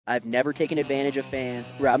I've never taken advantage of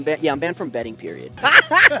fans. I'm banned from betting, period.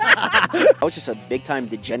 I was just a big-time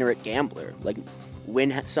degenerate gambler. Like,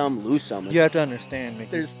 win some, lose some. You have to understand,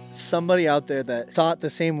 Mikki. There's somebody out there that thought the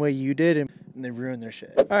same way you did, and they ruined their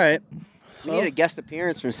shit. All right. We need a guest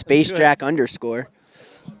appearance from Space Jack _.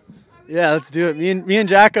 Yeah, let's do it. Me and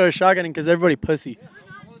Jacko are shotgunning because everybody pussy.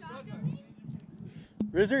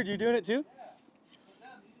 Rizzard, you doing it too?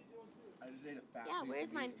 Yeah,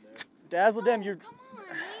 where's mine? Dazzle Dem, you're... Come on,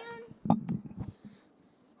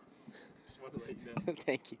 man.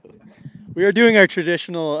 Thank you. We are doing our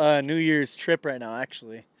traditional New Year's trip right now,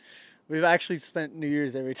 actually. We've actually spent New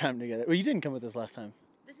Year's every time together. Well, you didn't come with us last time.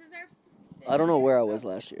 This is our... I don't know where I was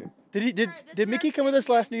last year. Did Mikki come with us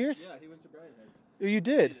last New Year's? Yeah, he went to Brian Head. Oh, you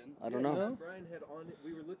did? I don't know. No? Brian Head on it.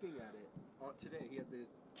 We were looking at it today. He had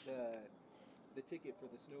the ticket for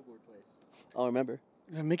the snowboard place. I'll remember.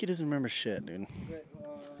 Yeah, Mikki doesn't remember shit, dude.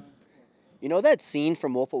 You know that scene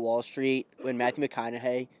from Wolf of Wall Street when Matthew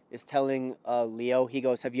McConaughey is telling Leo, he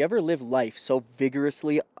goes, have you ever lived life so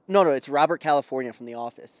vigorously? No, it's Robert California from The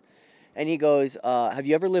Office. And he goes, have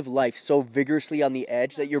you ever lived life so vigorously on the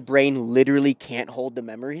edge that your brain literally can't hold the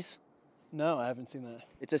memories? No, I haven't seen that.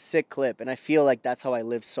 It's a sick clip, and I feel like that's how I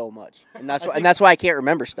live so much. And that's why I can't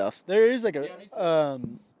remember stuff. There is like a...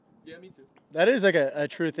 Yeah, me too. That is like a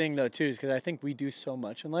true thing, though, too, because I think we do so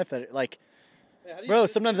much in life that, like... Bro,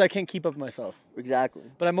 sometimes I can't keep up with myself. Exactly.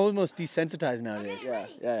 But I'm almost desensitized nowadays.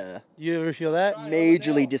 Yeah. You ever feel that?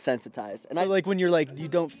 Majorly desensitized. And so, like, when you're like, you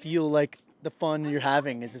don't feel like the fun you're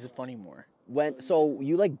having is fun anymore. So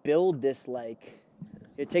you, like, build this, like...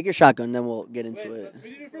 Here, take your shotgun, then we'll get into it. Wait.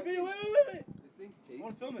 This thing's tasty. I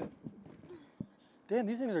want to film it. Damn,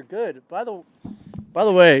 these things are good. By the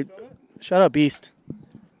way, shout out Beast.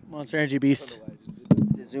 Monster Energy Beast.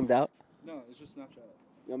 Is it zoomed out? No, it's just Snapchat.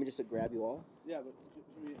 You want me just to grab you all? Yeah, but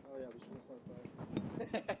we should have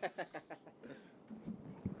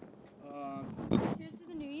Here's to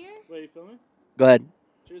the new year. Wait, you filming? Go ahead.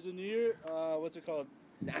 Cheers to the New Year. What's it called?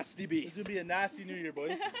 Nasty Beast. This is gonna be a nasty New Year,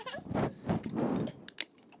 boys.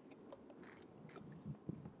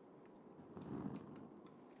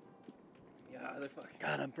 Yeah, they're fucking.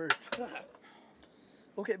 God, I'm first.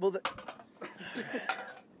 Okay, well,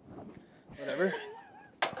 whatever.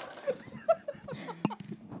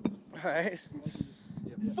 All right.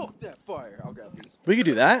 Yeah, fuck that fire. I'll grab these. We could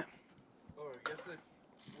do that. Oh, I guess that.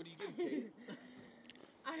 What are you getting paid?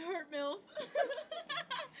 I hurt Mills.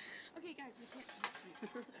 Okay, guys, we can't.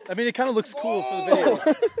 I mean, it kind of looks cool for the video.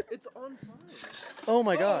 It's on fire. Oh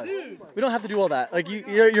my god. We don't have to do all that. Like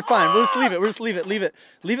you're fine. We'll just leave it. We'll just leave it. Leave it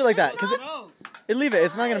like that. Leave it.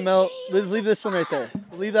 It's not gonna melt. Let's leave this one right there.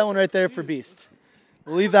 We'll leave that one right there for Beast.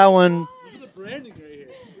 We'll leave that one. Look at the branding right here.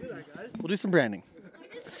 Look at that, guys. We'll do some branding. I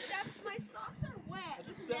just stepped. My socks are wet.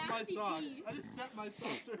 I just stepped my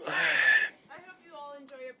socks. I hope you all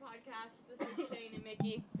enjoy your podcast. This is Shane and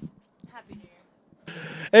Mikki. Happy New Year.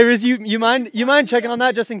 Hey Riz, you mind checking on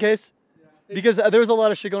that just in case? Because there was a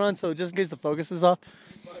lot of shit going on, so just in case the focus is off.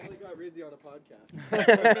 I got Rizzy on a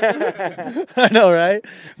podcast. I know, right?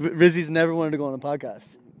 Rizzy's never wanted to go on a podcast.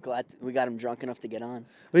 Glad we got him drunk enough to get on.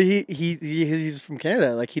 But he's from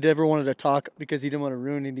Canada. Like, he never wanted to talk because he didn't want to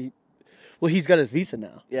ruin any... Well, he's got his visa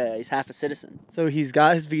now. Yeah, he's half a citizen. So he's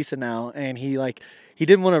got his visa now, and he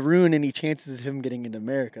didn't want to ruin any chances of him getting into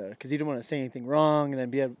America because he didn't want to say anything wrong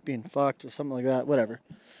and then being fucked or something like that. Whatever.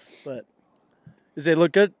 But does it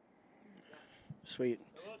look good? Sweet.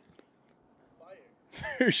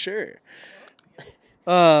 For sure.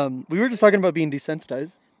 We were just talking about being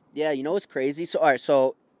desensitized. Yeah, you know what's crazy? So, all right,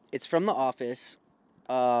 so it's from The Office.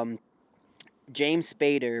 James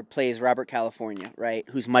Spader plays Robert California, right?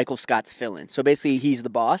 Who's Michael Scott's villain. So basically, he's the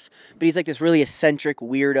boss, but he's like this really eccentric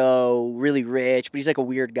weirdo, really rich, but he's like a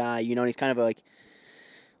weird guy, you know. And he's kind of like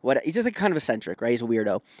he's just like kind of eccentric, right? He's a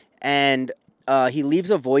weirdo, and he leaves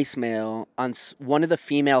a voicemail on one of the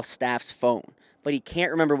female staff's phone, but he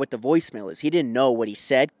can't remember what the voicemail is. He didn't know what he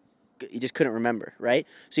said. He just couldn't remember, right?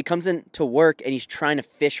 So he comes in to work and he's trying to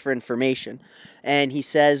fish for information, and he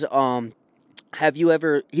says, "Have you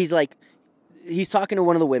ever?" He's talking to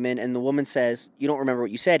one of the women, and the woman says, "You don't remember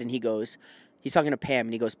what you said," and he's talking to Pam,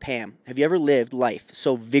 and he goes, "Pam, have you ever lived life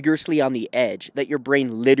so vigorously on the edge that your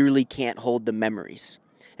brain literally can't hold the memories?"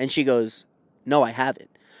 And she goes, "No, I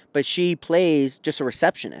haven't." But she plays just a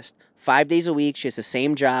receptionist. 5 days a week, she has the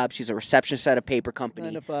same job. She's a receptionist at a paper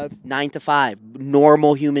company. 9 to 5. 9 to 5.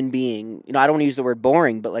 Normal human being. You know, I don't want to use the word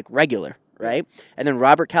boring, but like regular, right? And then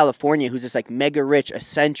Robert California, who's this like mega rich,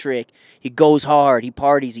 eccentric, he goes hard, he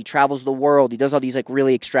parties, he travels the world, he does all these like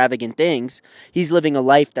really extravagant things. He's living a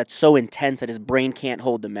life that's so intense that his brain can't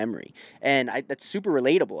hold the memory. And that's super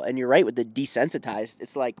relatable. And you're right with the desensitized.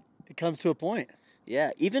 It's like, It comes to a point.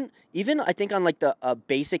 yeah, even I think on like the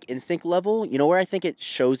basic instinct level, you know where I think it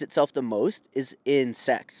shows itself the most is in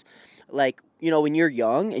sex. Like, you know, when you're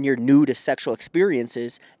young and you're new to sexual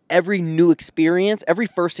experiences, every new experience, every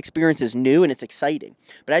first experience is new and it's exciting.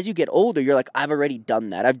 But as you get older, you're like, I've already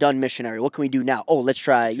done that. I've done missionary. What can we do now? Oh, let's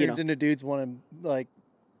try, you know. Turns into dudes wanting like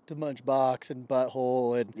to munch box and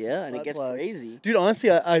butthole and Yeah, and it butt gets plugs. crazy. Dude,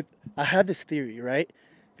 honestly, I had this theory, right?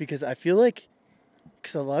 Because I feel like,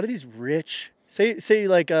 because a lot of these rich, say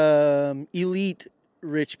like elite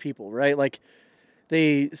rich people, right? Like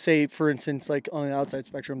they say, for instance, like on the outside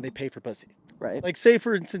spectrum, they pay for pussy. Right. Like say,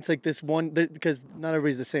 for instance, like this one, because not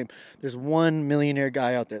everybody's the same. There's one millionaire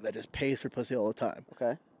guy out there that just pays for pussy all the time.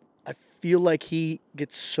 Okay. I feel like he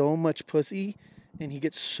gets so much pussy and he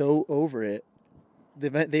gets so over it,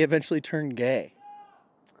 they eventually turn gay.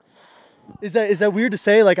 Is that weird to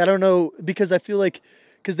say? Like, I don't know, because I feel like,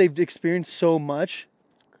 because they've experienced so much.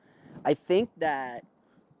 I think that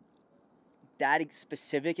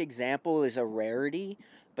specific example is a rarity,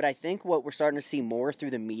 but I think what we're starting to see more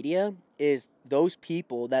through the media is those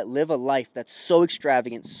people that live a life that's so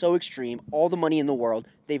extravagant, so extreme, all the money in the world,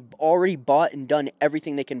 they've already bought and done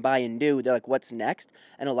everything they can buy and do. They're like, what's next?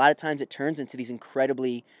 And a lot of times it turns into these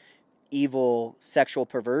incredibly evil sexual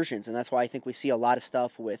perversions, and that's why I think we see a lot of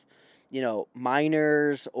stuff with, you know,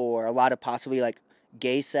 minors or a lot of possibly like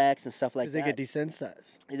gay sex and stuff like Because that. they get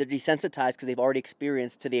desensitized. They're desensitized because they've already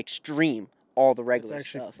experienced to the extreme all the That's regular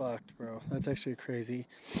actually stuff. fucked, bro. That's actually crazy.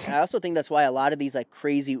 And I also think that's why a lot of these like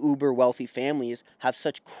crazy uber wealthy families have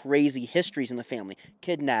such crazy histories in the family.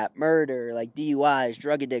 Kidnap, murder, like DUIs,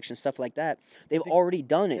 drug addiction, stuff like that. They've already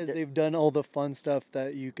done Because it. they've done all the fun stuff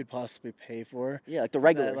that you could possibly pay for. Yeah, like the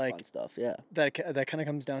regular like, fun stuff, yeah. That kind of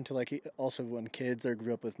comes down to like also when kids are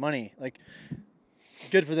grew up with money. Like,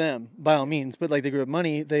 good for them by all means, but like they grew up with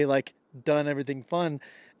money, they like done everything fun,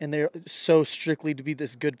 and they're so strictly to be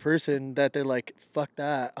this good person that they're like, fuck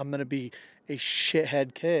that, I'm gonna be a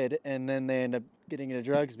shithead kid, and then they end up getting into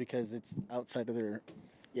drugs because it's outside of their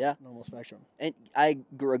Yeah. normal spectrum. And I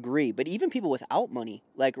agree, but even people without money,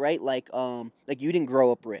 like right, like you didn't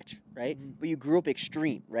grow up rich, right? Mhm. But you grew up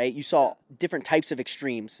extreme, right? You saw different types of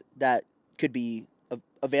extremes that could be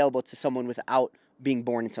available to someone without being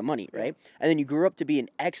born into money, right? And then you grew up to be an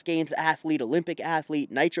X Games athlete, Olympic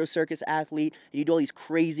athlete, Nitro Circus athlete, and you do all these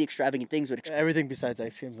crazy extravagant things with Everything besides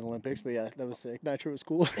X Games and Olympics, but yeah, that was sick. Nitro was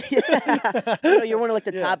cool. yeah. You know, you're one of like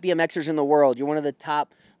the Yeah. top BMXers in the world. You're one of the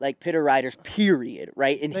top like pitter riders, period,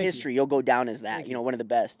 right? In Thank you. history, you'll go down as that, Thank you know, one of the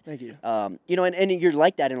best. Thank you. You know, and you're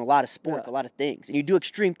like that in a lot of sports, Yeah. a lot of things. And you do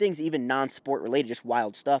extreme things, even non-sport related, just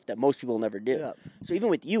wild stuff that most people never do. Yeah. So even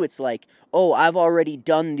with you, it's like, oh, I've already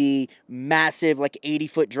done the massive like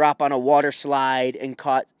 80-foot drop on a water slide and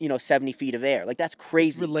caught, you know, 70 feet of air. Like that's It's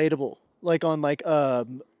crazy. relatable, like on like a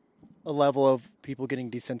level of people getting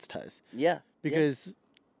desensitized, Yeah. because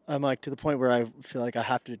I'm like to the point where I feel like I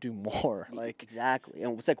have to do more. Yeah, Like, exactly.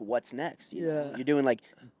 And it's like, what's next? You know? Yeah. You're doing like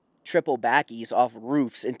triple backies off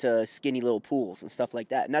roofs into skinny little pools and stuff like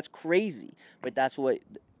that. And that's crazy. But that's what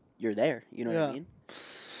you're there. You know what I Yeah. mean?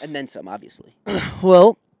 And then some, obviously.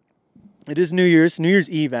 well, it is New Year's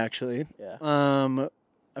Eve actually. Yeah.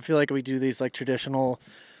 I feel like we do these like traditional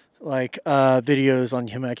like videos on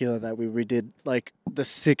Temecula that we did like the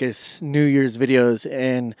sickest New Year's videos,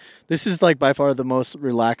 and this is like by far the most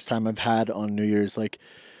relaxed time I've had on New Year's. Like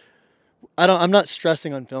I'm not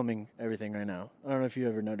stressing on filming everything right now. I don't know if you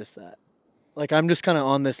ever noticed that. Like I'm just kind of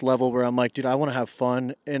on this level where I'm like, dude, I want to have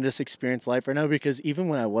fun and just experience life right now, because even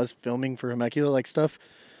when I was filming for Temecula like stuff,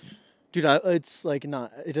 dude, it's like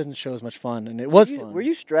not, it doesn't show as much fun, and it was fun. Were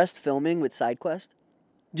you stressed filming with SideQuest?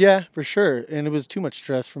 Yeah, for sure. And it was too much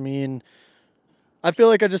stress for me, and I feel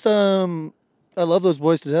like I just I love those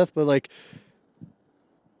boys to death, but like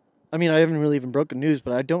I mean, I haven't really even broke the news,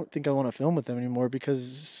 but I don't think I want to film with them anymore,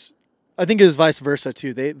 because I think it was vice versa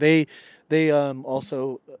too. They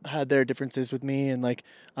also had their differences with me, and like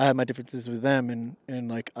I had my differences with them, and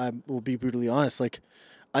like I will be brutally honest, like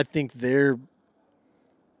I think their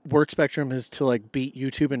work spectrum is to like beat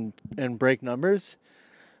YouTube and break numbers.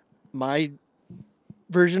 My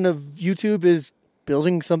version of YouTube is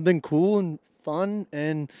building something cool and fun,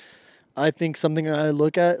 and I think something I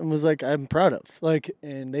look at and was like, I'm proud of. Like,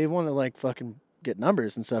 and they want to like fucking get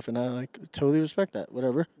numbers and stuff, and I like totally respect that.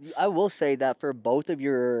 Whatever. I will say that for both of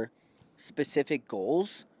your specific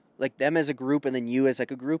goals, like them as a group and then you as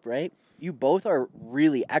like a group, right? You both are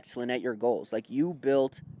really excellent at your goals. Like you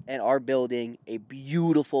built and are building a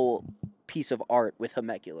beautiful piece of art with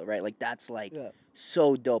Temecula, right? Like that's like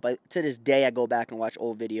so dope. To this day, I go back and watch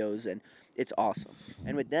old videos and it's awesome.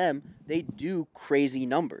 And with them, they do crazy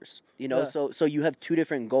numbers, you know? Yeah. So you have two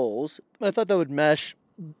different goals. I thought that would mesh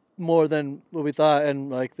more than what we thought,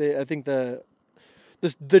 and like I think the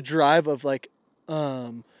drive of like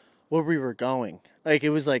where we were going, like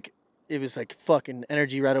it was like fucking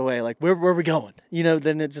energy right away. Like where are we going? You know.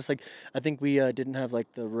 Then it just like I think we didn't have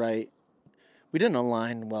like the right. We didn't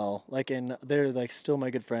align well. Like and they're like still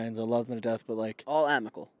my good friends. I love them to death, but like All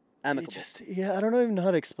amicable. I don't even know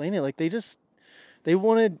how to explain it. Like they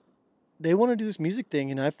wanted to do this music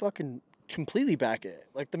thing, and I fucking completely back it.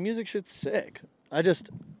 Like the music shit's sick. I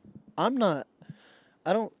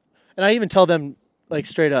don't, and I even tell them like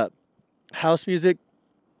straight up, house music,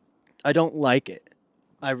 I don't like it.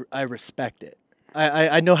 I respect it.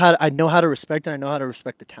 I know how to respect it. I know how to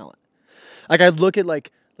respect the talent. Like I look at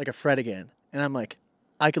like a Fred again, and I'm like,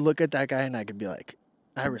 I could look at that guy and I could be like,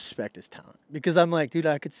 I respect his talent because I'm like, dude,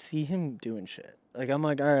 I could see him doing shit. Like I'm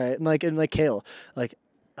like, all right, and like Kale, like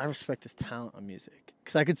I respect his talent on music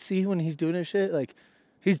because I could see when he's doing his shit, like.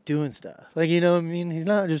 He's doing stuff. Like, you know what I mean? He's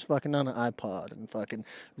not just fucking on an iPod and fucking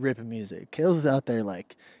ripping music. Kale's out there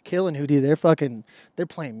like, Kale and Hootie, they're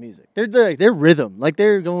playing music. They're rhythm. Like,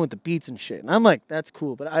 they're going with the beats and shit. And I'm like, that's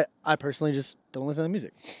cool. But I personally just don't listen to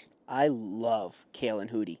music. I love Kale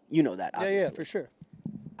and Hootie. You know that, obviously. Yeah, for sure.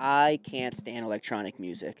 I can't stand electronic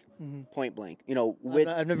music. Point blank. You know,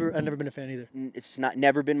 I've never been a fan either. It's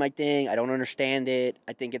never been my thing. I don't understand it.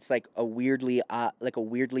 I think it's like a weirdly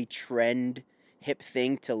trend hip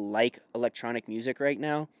thing to like electronic music right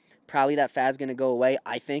now. Probably that fad's gonna go away,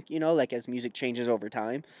 I think, you know, like as music changes over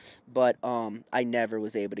time. But I never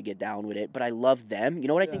was able to get down with it. But I love them. You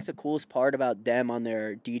know what I think's the coolest part about them on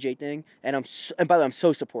their DJ thing? And by the way, I'm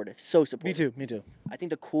so supportive. So supportive. Me too. I think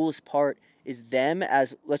the coolest part is them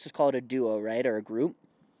as, let's just call it a duo, right? Or a group.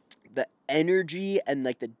 The energy and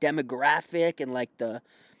like the demographic and like the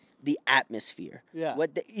atmosphere. Yeah.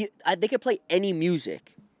 They could play any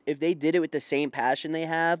music. If they did it with the same passion they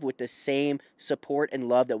have, with the same support and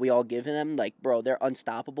love that we all give them, like, bro, they're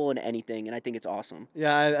unstoppable in anything, and I think it's awesome.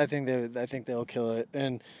 Yeah, I think they'll kill it,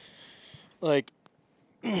 and like,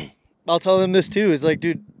 I'll tell them this too. Is like,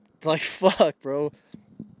 dude, like, fuck, bro,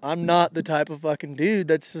 I'm not the type of fucking dude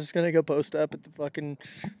that's just gonna go post up at the fucking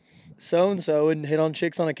so and so and hit on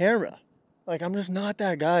chicks on a camera. Like, I'm just not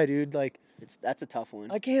that guy, dude. Like. That's a tough one.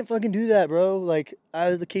 I can't fucking do that, bro. Like,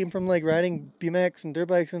 I came from, like, riding BMX and dirt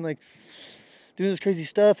bikes and, like, doing this crazy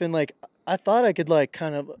stuff. And, like, I thought I could, like,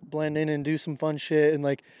 kind of blend in and do some fun shit and,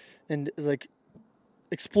 like,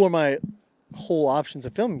 explore my whole options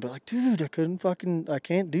of filming. But, like, dude, I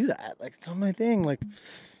can't do that. Like, it's not my thing. Like,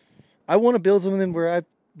 I want to build something where I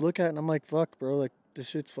look at it and I'm like, fuck, bro. Like, this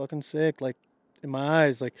shit's fucking sick. Like, in my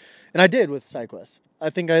eyes. Like, and I did with SideQuest. I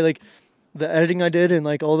think the editing I did and,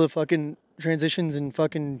 like, all the fucking transitions and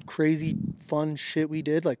fucking crazy fun shit we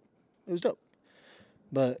did, like, it was dope.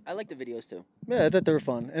 But I like the videos too. Yeah, I thought they were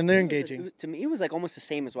fun and they're engaging. To me, it was like almost the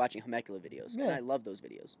same as watching Temecula videos, and I love those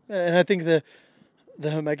videos. Yeah, and I think the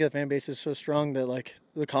Temecula fan base is so strong that like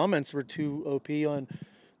the comments were too OP on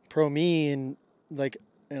pro me and like,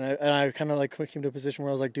 and I kind of like came to a position where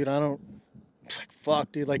I was like, dude,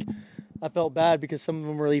 fuck, dude, like I felt bad because some of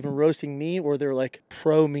them were even roasting me or they're like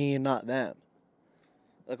pro me and not them.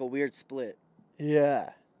 Like a weird split.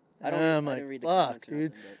 Yeah. I'm like, read the comments,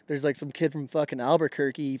 dude. There's like some kid from fucking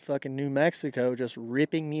Albuquerque, fucking New Mexico, just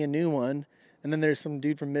ripping me a new one. And then there's some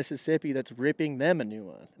dude from Mississippi that's ripping them a new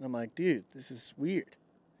one. And I'm like, dude, this is weird.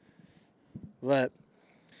 But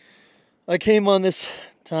I came on this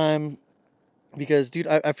time because, dude,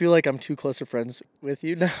 I feel like I'm too close of friends with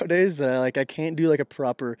you nowadays that I can't do like a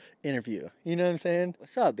proper interview. You know what I'm saying?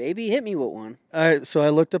 What's up, baby? Hit me with one. All right, so I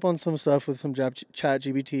looked up on some stuff with some chat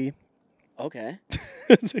GBT. Okay.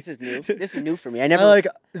 This is new. This is new for me.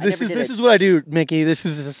 This is what I do, Mickey. This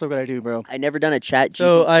is just what I do, bro. I never done a chat GBT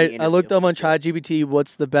So I interview. looked up on chat GBT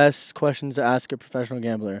what's the best questions to ask a professional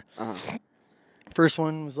gambler. First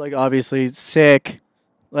one was like obviously sick,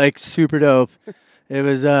 like super dope. It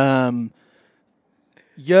was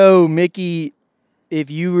yo, Mickey, if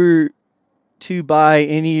you were to buy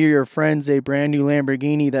any of your friends a brand new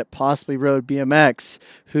Lamborghini that possibly rode BMX,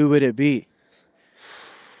 who would it be?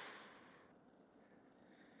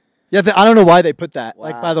 Yeah, I don't know why they put that. Wow.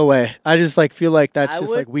 Like, by the way, I just like feel like that's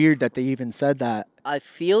like weird that they even said that. I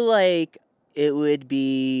feel like it would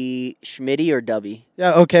be Schmitty or Dubby.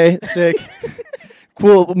 Yeah, okay, sick.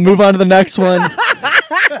 Cool, we'll move on to the next one.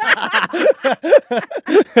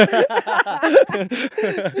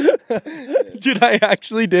 Dude, I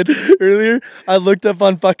actually did earlier. I looked up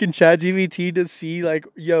on fucking ChatGPT to see, like,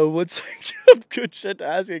 yo, what's some good shit to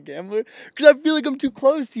ask a gambler? Because I feel like I'm too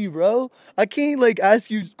close to you, bro. I can't, like,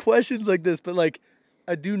 ask you questions like this, but, like,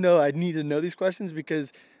 I do know I need to know these questions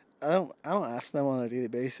because I don't ask them on a daily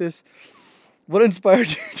basis. What inspired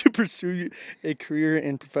you to pursue a career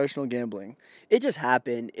in professional gambling? It just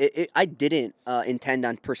happened. I didn't intend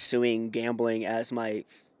on pursuing gambling as my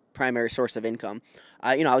primary source of income.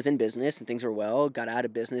 I was in business and things were well. Got out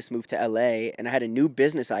of business, moved to LA, and I had a new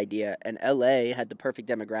business idea. And LA had the perfect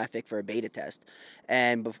demographic for a beta test.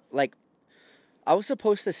 And I was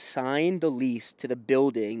supposed to sign the lease to the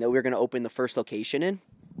building that we were going to open the first location in.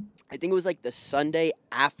 I think it was like the Sunday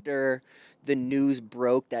after the news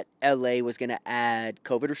broke that LA was going to add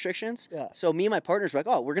COVID restrictions. Yeah. So me and my partners were like,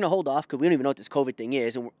 oh, we're going to hold off because we don't even know what this COVID thing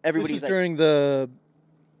is. And everybody's This was like, during the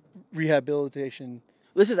rehabilitation.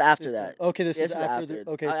 this is after that. Okay, this is is after.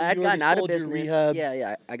 Okay, so I had you gotten already out of sold your business. rehab.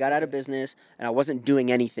 Yeah. I got out of business and I wasn't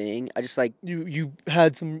doing anything. I just You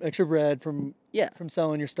had some extra bread from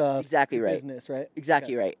selling your stuff. Exactly your right. Business, right?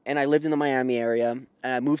 Exactly right. And I lived in the Miami area, and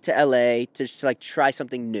I moved to LA to just try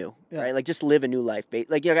something new, Yeah. right? Like just live a new life.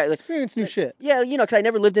 Experience new shit. Yeah, because I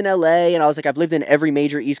never lived in LA, and I was like, I've lived in every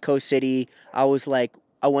major East Coast city. I was like,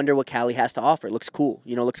 I wonder what Cali has to offer. It looks cool,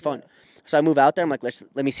 looks fun. So I move out there. I'm like,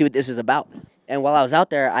 let me see what this is about. And while I was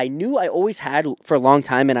out there, I knew I always had for a long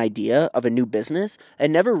time an idea of a new business,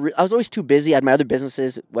 and I was always too busy. I had my other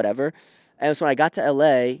businesses, whatever. And so when I got to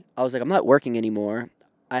LA, I was like, I'm not working anymore.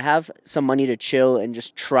 I have some money to chill and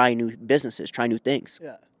just try new businesses, try new things.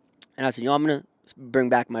 Yeah. And I said, I'm going to bring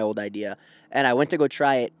back my old idea. And I went to go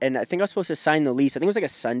try it. And I think I was supposed to sign the lease. I think it was like a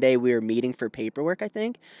Sunday we were meeting for paperwork, I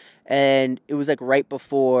think. And it was like right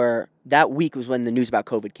before that week was when the news about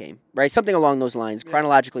COVID came, right? Something along those lines. Yeah.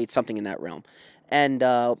 Chronologically, it's something in that realm. And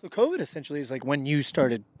So COVID essentially is like when you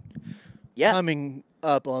started yeah. coming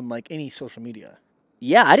up on like any social media.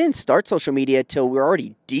 Yeah, I didn't start social media till we were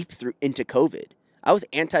already deep into COVID. I was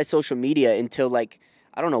anti-social media until like,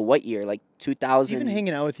 I don't know what year, like 2000. Even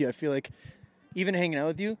hanging out with you, I feel like,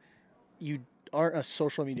 you aren't a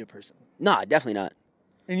social media person. Nah, definitely not.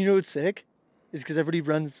 And you know what's sick? Is because everybody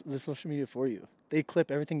runs the social media for you. They clip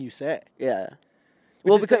everything you say. Yeah.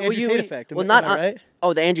 Which is the Andrew Tate effect. Well, Am not I on, right?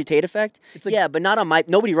 Oh, the Andrew Tate effect? It's like, yeah, but not on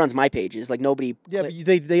nobody runs my pages. Like nobody. Yeah,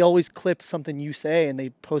 but they always clip something you say and they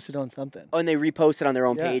post it on something. Oh, and they repost it on their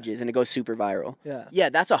own Yeah. pages and it goes super viral. Yeah. Yeah,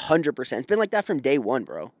 that's 100%. It's been like that from day one,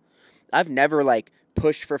 bro. I've never like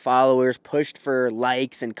pushed for followers, pushed for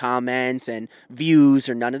likes and comments and views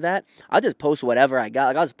or none of that. I'll just post whatever I got.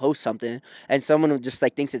 Like I'll just post something and someone who just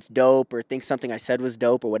like thinks it's dope or thinks something I said was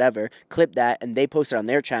dope or whatever, clip that and they post it on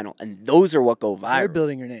their channel and those are what go viral. They're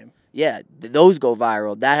building your name. Yeah, those go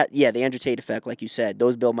viral. The Andrew Tate effect, like you said,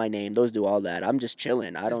 those build my name. Those do all that. I'm just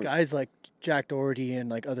chilling. I There's don't. guys like Jack Doherty and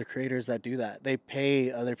like other creators that do that. They pay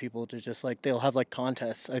other people to just like they'll have like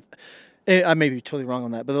contests. I may be totally wrong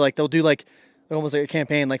on that, but they'll do like almost like a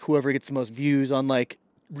campaign, like whoever gets the most views on like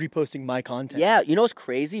reposting my content. Yeah, you know what's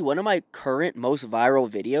crazy? One of my current most viral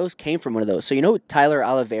videos came from one of those. So you know who Tyler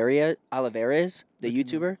Oliveira is, the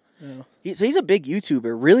YouTuber? Yeah. He's a big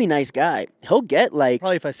YouTuber, really nice guy. He'll get like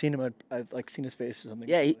Probably if I seen him, I've like seen his face or something.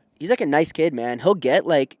 yeah, he's like a nice kid, man. He'll get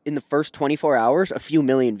like in the first 24 hours a few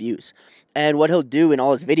million views. And what he'll do in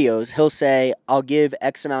all his videos, he'll say, I'll give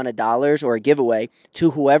X amount of dollars or a giveaway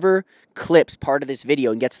to whoever clips part of this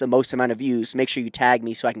video and gets the most amount of views. Make sure you tag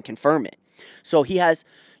me so I can confirm it. So he has,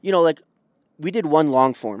 like we did one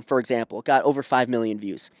long form, for example, got over 5 million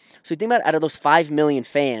views. So think about out of those 5 million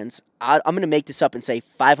fans, I'm going to make this up and say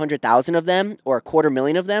 500,000 of them or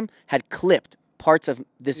 250,000 of them had clipped parts of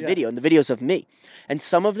this video and the videos of me. And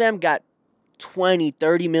some of them got 20,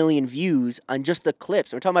 30 million views on just the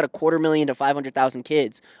clips. We're talking about 250,000 to 500,000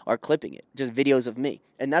 kids are clipping it, just videos of me.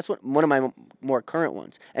 And that's one of my more current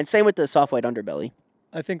ones. And same with the soft white underbelly.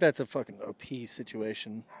 I think that's a fucking OP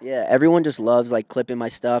situation. Yeah, everyone just loves like clipping my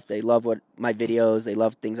stuff. They love my videos. They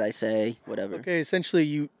love things I say, whatever. Okay,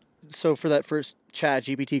 essentially so for that first chat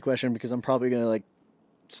GPT question, because I'm probably going to like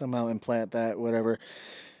somehow implant that, whatever.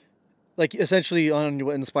 Like essentially on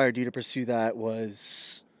what inspired you to pursue that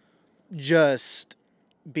was just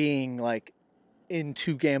being like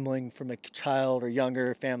into gambling from a child or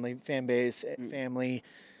younger fan base, family,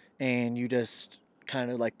 and you just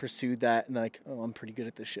kind of like pursued that and like, oh, I'm pretty good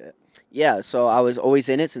at this shit. Yeah, so I was always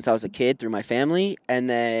in it since I was a kid through my family, and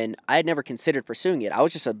then I had never considered pursuing it. I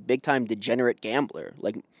was just a big-time degenerate gambler.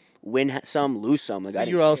 Like, win some, lose some. Like I You're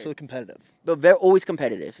didn't also care. competitive. But they're always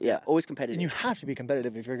competitive. Yeah, Yeah. always competitive. And you have to be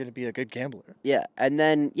competitive if you're going to be a good gambler. Yeah, and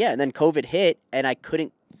then COVID hit, and I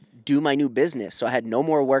couldn't do my new business, so I had no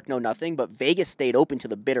more work, no nothing. But Vegas stayed open to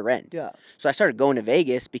the bitter end. Yeah. So I started going to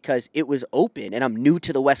Vegas because it was open, and I'm new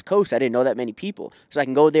to the West Coast. I didn't know that many people, so I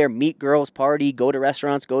can go there, meet girls, party, go to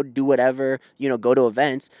restaurants, go do whatever, go to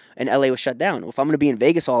events. And LA was shut down. Well, if I'm gonna be in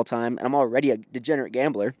Vegas all the time, and I'm already a degenerate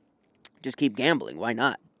gambler, just keep gambling. Why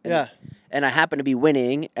not? Yeah. And I happen to be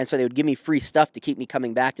winning, and so they would give me free stuff to keep me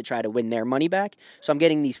coming back to try to win their money back. So I'm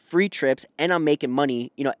getting these free trips, and I'm making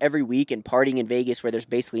money, every week and partying in Vegas where there's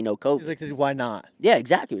basically no COVID. He's like, why not? Yeah,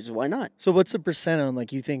 exactly. Which is why not? So what's the percent on,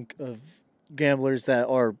 like, you think of gamblers that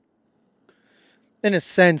are, in a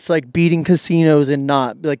sense, like, beating casinos and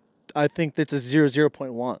not? Like, I think that's a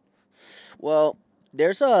 0.1. Well,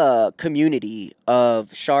 there's a community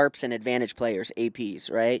of sharps and advantage players, APs,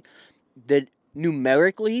 right?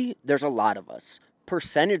 Numerically, there's a lot of us.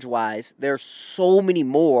 Percentage-wise, there's so many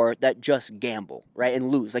more that just gamble, right, and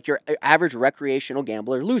lose. Like your average recreational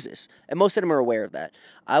gambler loses, and most of them are aware of that.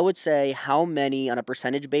 I would say how many on a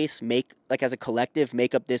percentage base as a collective,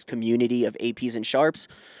 make up this community of APs and sharps?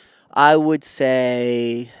 I would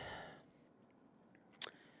say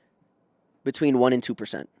between 1% and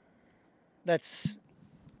 2%. That's,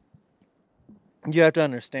 you have to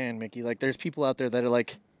understand, Mickey. Like, there's people out there that are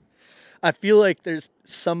like, I feel like there's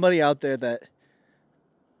somebody out there that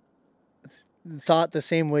thought the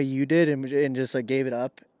same way you did and just like gave it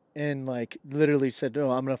up and like literally said,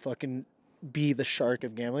 "No, I'm gonna fucking be the shark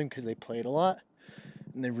of gambling," because they played a lot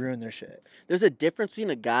and they ruined their shit. There's a difference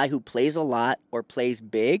between a guy who plays a lot or plays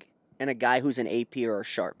big and a guy who's an AP or a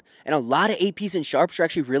sharp. And a lot of APs and sharps are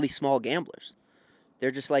actually really small gamblers.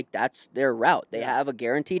 They're just like, that's their route. They have a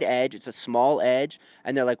guaranteed edge. It's a small edge.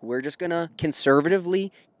 And they're like, we're just going to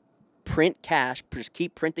conservatively print cash, just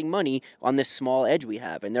keep printing money on this small edge we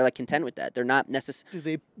have, and they're like content with that. They're not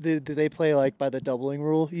necessarily. Do they play like by the doubling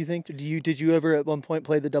rule? You think? Did you ever at one point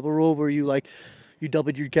play the double rule where you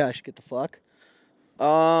doubled your cash? Get the fuck.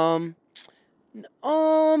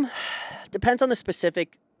 Depends on the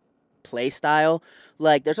specific play style.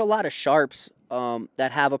 Like, there's a lot of sharps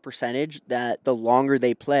that have a percentage that the longer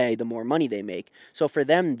they play, the more money they make. So for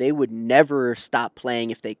them, they would never stop playing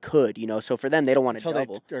if they could, So for them, they don't want to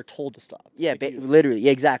double. They're told to stop. Yeah, Like literally.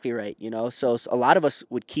 Yeah, exactly right, So a lot of us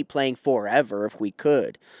would keep playing forever if we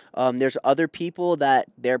could. There's other people that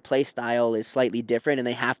their play style is slightly different, and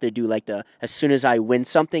they have to do like as soon as I win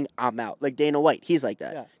something, I'm out. Like Dana White, he's like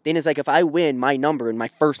that. Yeah. Dana's like, if I win my number in my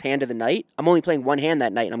first hand of the night, I'm only playing one hand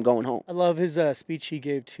that night, and I'm going home. I love his speech he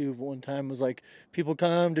gave to one time. Was like, people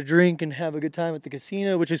come to drink and have a good time at the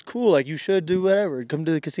casino, which is cool. Like, you should do whatever. Come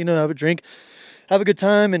to the casino, have a drink, have a good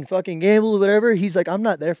time, and fucking gamble, whatever. He's like, I'm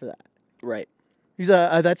not there for that. Right. He's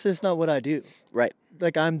like, that's just not what I do. Right.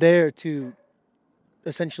 Like, I'm there to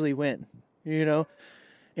essentially win, And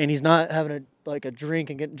he's not having a drink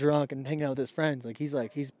and getting drunk and hanging out with his friends. Like, he's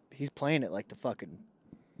playing it like to fucking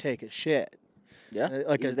take a shit. Yeah.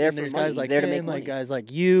 Like, he's there for there's money. guys like he's there to him, make like money. guys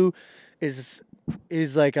like you, is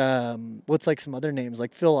like what's like some other names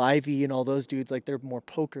like Phil Ivey and all those dudes, like they're more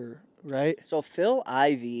poker, right? So Phil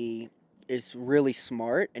Ivey is really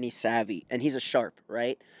smart and he's savvy and he's a sharp,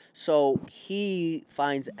 right? So he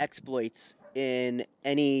finds exploits in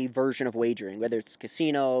any version of wagering, whether it's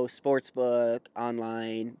casino, sportsbook,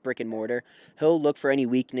 online, brick and mortar. He'll look for any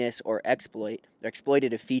weakness or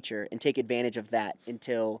exploitative feature and take advantage of that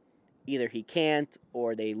until either he can't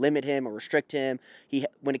or they limit him or restrict him.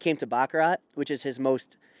 When it came to Baccarat, which is his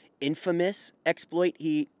most infamous exploit,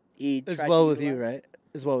 he As tried well to with you, utilize. right?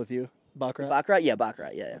 As well with you, Baccarat. Baccarat, yeah.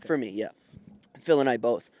 Okay. For me, yeah. Phil and I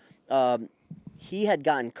both. He had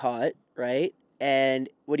gotten caught, right? And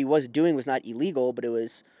what he was doing was not illegal, but it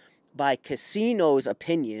was, by casino's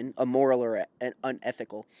opinion, immoral or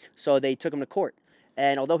unethical. So they took him to court.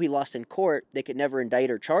 And although he lost in court, they could never indict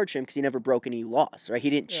or charge him because he never broke any laws, right? He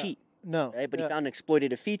didn't cheat. No. Right? But he found an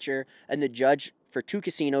exploitative feature, and the judge for 2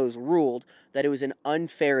 casinos ruled that it was an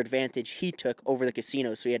unfair advantage he took over the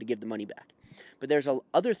casinos, so he had to give the money back. But there's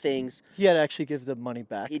other things. He had to actually give the money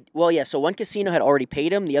back. So one casino had already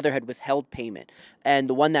paid him, the other had withheld payment. And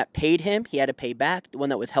the one that paid him, he had to pay back. The one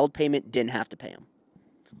that withheld payment didn't have to pay him.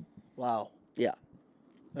 Wow. Yeah.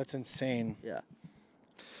 That's insane. Yeah.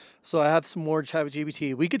 So I have some more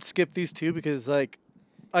ChatGPT. We could skip these two because, like,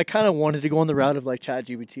 I kind of wanted to go on the route of, like,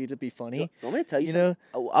 ChatGPT to be funny. You want me to tell you, You something?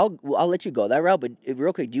 I'll let you go that route, but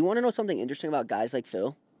real quick, do you want to know something interesting about guys like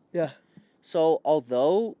Phil? Yeah. So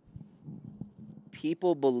although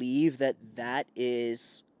people believe that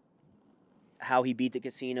is how he beat the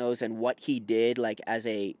casinos and what he did, like, as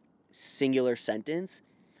a singular sentence,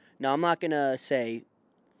 Now, I'm not going to say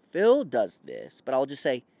Phil does this, but I'll just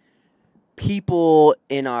say people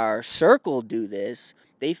in our circle do this.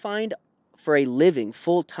 They find for a living,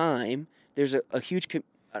 full time, there's a huge,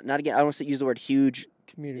 not again, I don't want to use the word huge,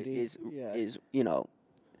 Community is, yeah. is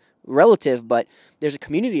relative, but there's a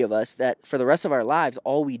community of us that for the rest of our lives,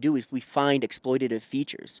 all we do is we find exploitative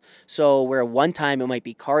features. So where one time it might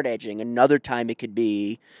be card edging, another time it could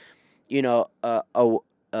be, a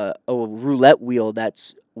roulette wheel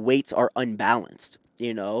that's weights are unbalanced,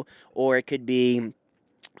 or it could be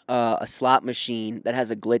a slot machine that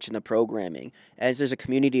has a glitch in the programming. As there's a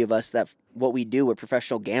community of us that what we do, we're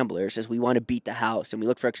professional gamblers, is we want to beat the house and we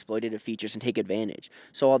look for exploitative features and take advantage.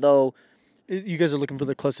 So although You guys are looking for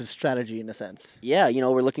the closest strategy in a sense. yeah,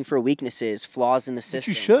 we're looking for weaknesses, flaws in the But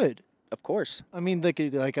system. you should. Of course. I mean,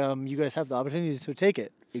 you guys have the opportunity to take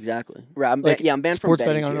it. Exactly. Right. I'm Like, banned from sports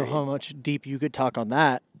betting. betting. I don't know how much deep you could talk on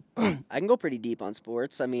that. I can go pretty deep on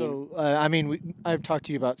sports. I mean, So, I've talked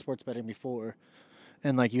to you about sports betting before,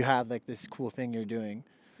 and like you have like this cool thing you're doing.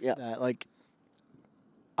 Yeah. That like,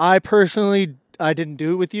 I personally I didn't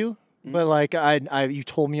do it with you, Mhm. but like you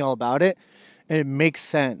told me all about it, and it makes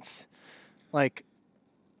sense. Like,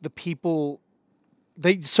 the people,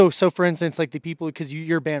 so for instance, like the people, because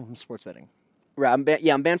you're banned from sports betting. right.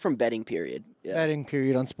 I'm banned from betting. Period. Yeah. Betting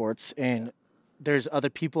period on sports, and there's other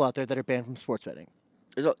people out there that are banned from sports betting.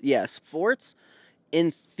 Sports,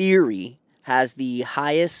 in theory, has the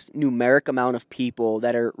highest numeric amount of people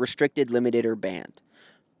that are restricted, limited, or banned.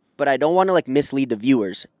 But I don't want to mislead the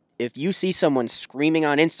viewers. If you see someone screaming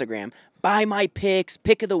on Instagram, buy my picks,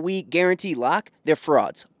 pick of the week, guarantee lock, they're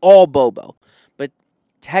frauds. All bobo. But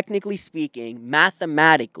technically speaking,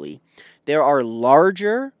 mathematically, there are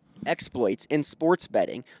larger exploits in sports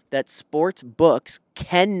betting that sports books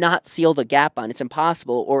cannot seal the gap on. It's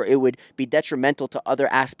impossible, or it would be detrimental to other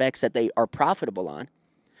aspects that they are profitable on,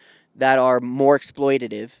 that are more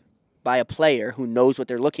exploitative by a player who knows what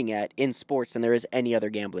they're looking at in sports than there is any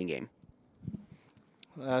other gambling game.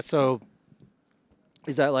 So,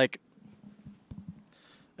 is that like,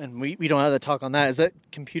 and we don't have to talk on that, is that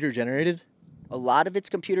computer generated? A lot of it's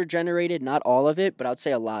computer generated, not all of it, but I'd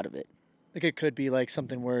say a lot of it. Like, it could be like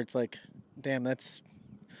something where it's like, damn, the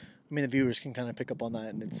viewers can kind of pick up on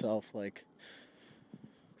that in itself. Like,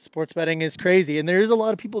 sports betting is crazy, and there's a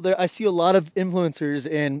lot of people there. I see a lot of influencers,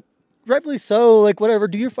 and rightfully so, like, whatever,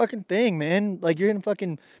 do your fucking thing, man. Like, you're getting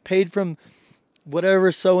fucking paid from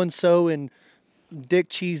whatever so-and-so and dick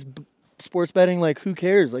cheese sports betting. Like, who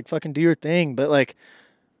cares? Like, fucking do your thing. But, like,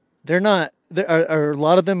 are a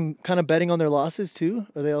lot of them kind of betting on their losses, too?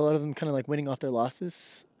 Are they a lot of them kind of, like, winning off their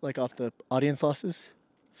losses? Like, off the audience losses?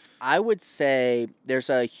 I would say there's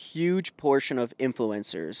a huge portion of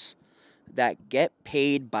influencers that get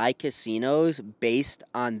paid by casinos based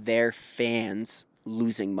on their fans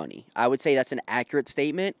losing money. I would say that's an accurate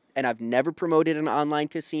statement, and I've never promoted an online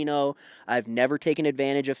casino. I've never taken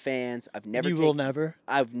advantage of fans. I never,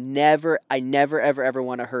 I never, ever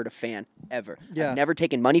want to hurt a fan, ever. Yeah. I've never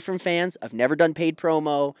taken money from fans. I've never done paid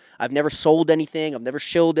promo. I've never sold anything. I've never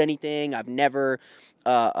shilled anything. I've never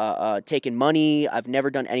taken money. I've never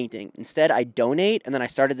done anything. Instead, I donate, and then I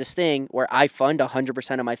started this thing where I fund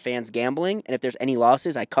 100% of my fans gambling, and if there's any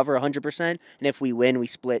losses, I cover 100%, and if we win, we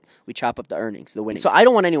split, we chop up the earnings, the winning. So I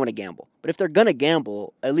don't want anyone to gamble, but if they're gonna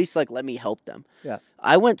gamble, at least let me help them. Yeah.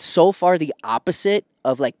 I went so far the opposite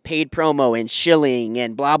of paid promo and shilling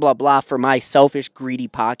and blah blah blah for my selfish, greedy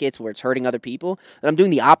pockets where it's hurting other people, that I'm doing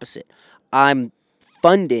the opposite. I'm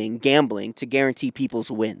funding gambling to guarantee people's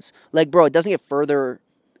wins. Bro, it doesn't get further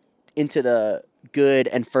into the good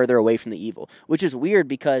and further away from the evil, which is weird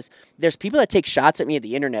because there's people that take shots at me at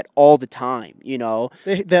the internet all the time,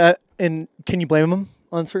 And can you blame them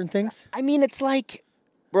on certain things? I mean, it's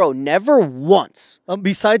bro, never once.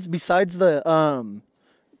 Besides the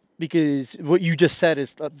because what you just said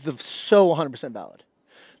is the so 100% valid.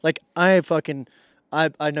 Like,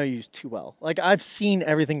 I know you too well. Like, I've seen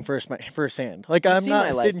everything firsthand. Like, I'm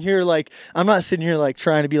not sitting here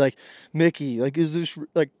trying to be like, Mickey, like, is this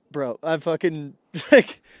bro? I fucking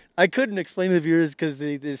I couldn't explain to the viewers because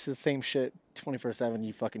this is the same shit 24/7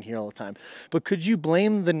 you fucking hear all the time. But could you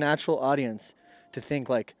blame the natural audience to think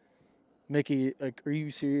Mickey, are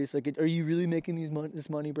you serious? Are you really making this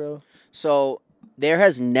money, bro? So there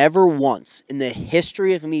has never once in the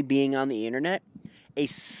history of me being on the internet a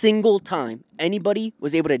single time anybody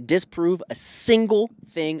was able to disprove a single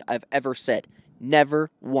thing I've ever said. Never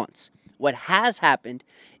once. What has happened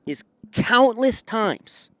is countless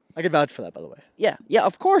times. I could vouch for that, by the way. Yeah,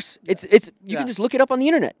 of course. Yeah. You can just look it up on the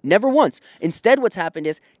internet. Never once. Instead, what's happened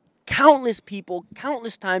is countless people,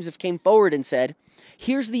 countless times have came forward and said,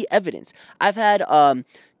 Here's the evidence. I've had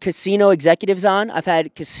casino executives on. I've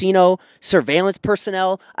had casino surveillance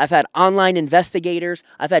personnel. I've had online investigators.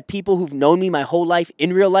 I've had people who've known me my whole life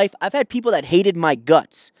in real life. I've had people that hated my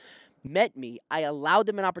guts. Met me, I allowed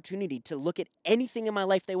them an opportunity to look at anything in my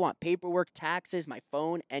life they want. Paperwork, taxes, my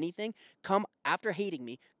phone, anything. Come after hating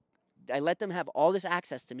me. I let them have all this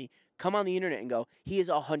access to me. Come on the internet and go, he is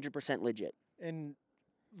 100% legit. And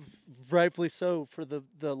rightfully so for the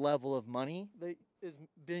level of money that is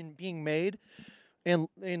being made. And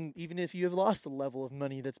even if you have lost the level of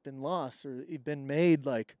money that's been lost or been made,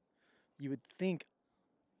 like, you would think,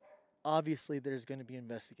 obviously, there's going to be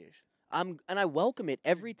investigation. And I welcome it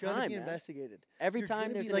every You're gonna time. be Man. investigated. Every You're time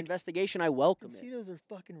gonna there's be an like, investigation, I welcome it. Casinos are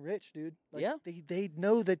fucking rich, dude. Like, Yeah. They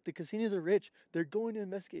know that the casinos are rich. They're going to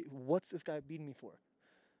investigate. What's this guy beating me for?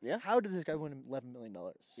 Yeah. How did this guy win $11 million?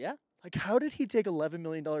 Yeah. Like, how did he take $11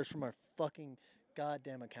 million from our fucking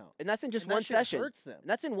goddamn account? And that's in just And that one shit session. hurts them. And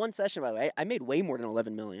that's in one session, by the way. I made way more than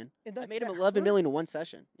 11 million. And I made him that 11 million in hurts. one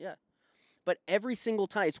session. Yeah. But every single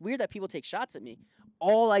time, it's weird that people take shots at me.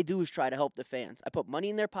 All I do is try to help the fans. I put money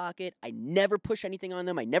in their pocket. I never push anything on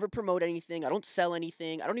them. I never promote anything. I don't sell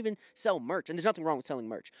anything. I don't even sell merch. And there's nothing wrong with selling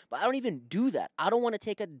merch. But I don't even do that. I don't want to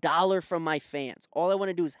take $1 from my fans. All I want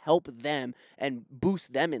to do is help them and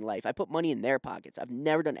boost them in life. I put money in their pockets. I've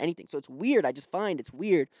never done anything. So it's weird. I just find it's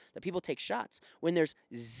weird that people take shots when there's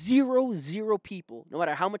zero people, no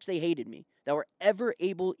matter how much they hated me, that were ever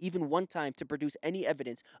able, even one time, to produce any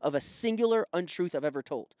evidence of a singular untruth I've ever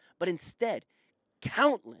told. But instead,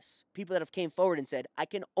 countless people that have came forward and said, I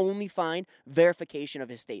can only find verification of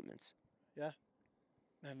his statements. Yeah.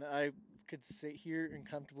 And I could sit here and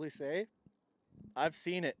comfortably say, I've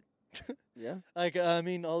seen it. Yeah. Like, I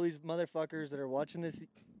mean, all these motherfuckers that are watching this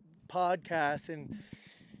podcast, and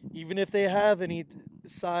even if they have any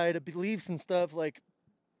side of beliefs and stuff, like,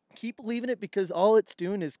 keep believing it, because all it's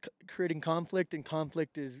doing is creating conflict, and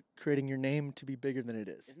conflict is creating your name to be bigger than it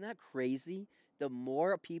is. Isn't that crazy? The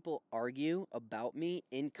more people argue about me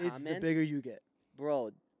in comments, It's the bigger you get. bro,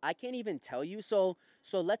 I can't even tell you. So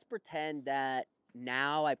let's pretend that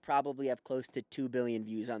now I probably have close to 2 billion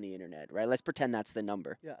views on the internet, right? Let's pretend that's the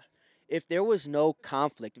number. Yeah. If there was no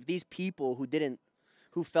conflict, if these people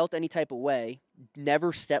who felt any type of way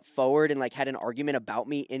never stepped forward and like had an argument about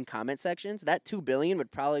me in comment sections, that 2 billion would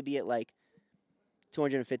probably be at like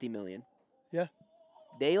 250 million. Yeah.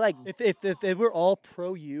 They like If they were all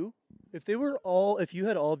pro you, if you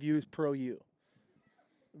had all views pro you,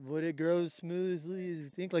 would it grow smoothly as you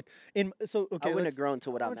think? Like, okay, I wouldn't have grown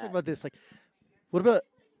to what I I'm want to talk at. about this. Like, what about?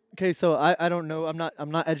 Okay, so I don't know. I'm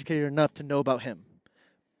not educated enough to know about him.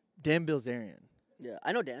 Dan Bilzerian. Yeah,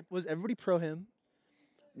 I know Dan. Was everybody pro him?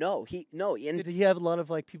 And Did he have a lot of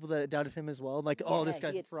like people that doubted him as well? Like, oh, this yeah,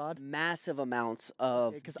 guy's he a had fraud. massive amounts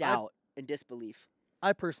of 'cause doubt and disbelief.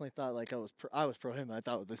 I personally thought like I was pro him. I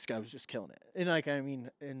thought this guy was just killing it, and like and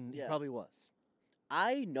he Yeah. probably was.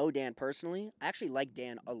 I know Dan personally. I actually like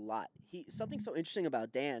Dan a lot. Something so interesting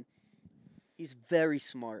about Dan, he's very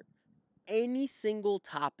smart. Any single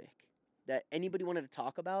topic that anybody wanted to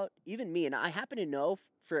talk about, even me, and I happen to know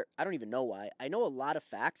I don't even know why, I know a lot of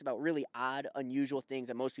facts about really odd, unusual things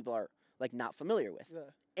that most people are like not familiar with. Yeah.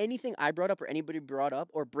 Anything I brought up or anybody brought up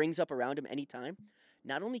or brings up around him anytime,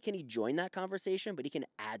 not only can he join that conversation, but he can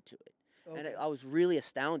add to it. And Okay. I was really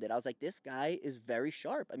astounded. I was like, this guy is very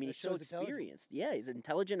sharp. I mean, That he's so shows intelligence. experienced. Yeah, he's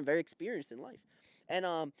intelligent and very experienced in life.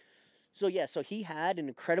 And so he had an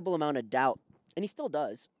incredible amount of doubt, and he still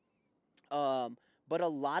does. But a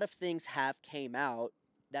lot of things have came out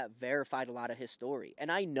that verified a lot of his story. And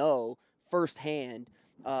I know firsthand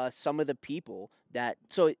some of the people that.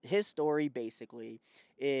 So his story basically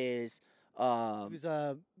is He was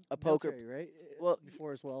a poker. military, right? Well,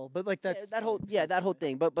 Before as well, but like that's that whole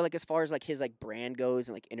thing. But like as far as like his like brand goes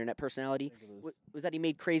and like internet personality, was that he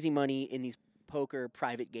made crazy money in these poker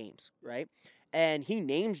private games, right? And he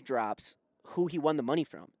names drops who he won the money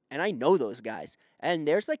from. And I know those guys. And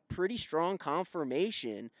there's like pretty strong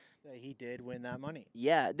confirmation. that he did win that money.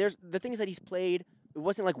 Yeah, there's the things that he's played. It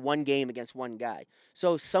wasn't like one game against one guy.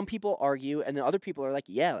 So some people argue, and the other people are like,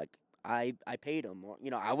 yeah, like I paid him, or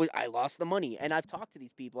I lost the money. And I've talked to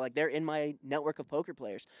these people, like they're in my network of poker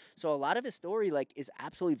players. So a lot of his story like is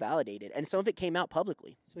absolutely validated, and some of it came out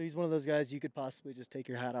publicly. So he's one of those guys you could possibly just take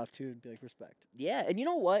your hat off to and be like, respect. Yeah, and you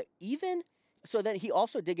know what? Even so, then he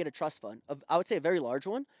also did get a trust fund. I would say a very large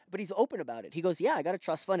one, but he's open about it. He goes, "Yeah, I got a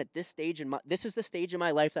trust fund at this stage this is the stage in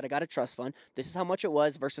my life that I got a trust fund. This is how much it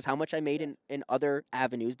was versus how much I made in other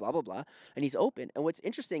avenues. Blah blah blah." And he's open. And what's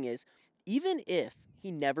interesting is, even if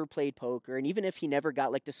he never played poker, and even if he never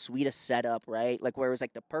got like the sweetest setup, right, like where it was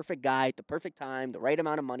like the perfect guy, at the perfect time, the right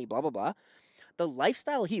amount of money, blah blah blah. the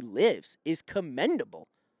lifestyle he lives is commendable.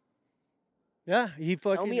 Yeah, he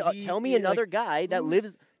fucking. Tell me another guy that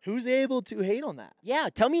lives. Who's able to hate on that? Yeah,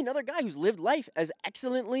 tell me another guy who's lived life as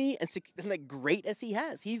excellently and like great as he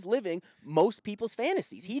has. He's living most people's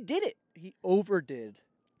fantasies. He did it. He overdid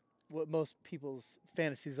what most people's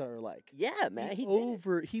fantasies are like. Yeah, man. He did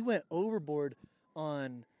it. He went overboard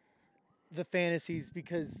on the fantasies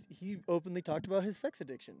because he openly talked about his sex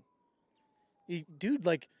addiction. Dude,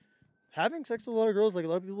 like having sex with a lot of girls, like a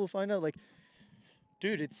lot of people will find out, like,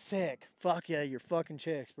 dude, it's sick. Fuck yeah, you're fucking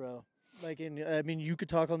chicks, bro. Like, and I mean, you could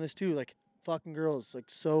talk on this too. Like, fucking girls, like,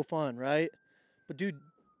 so fun, right? But dude,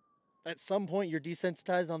 at some point, you're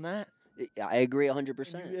desensitized on that. I agree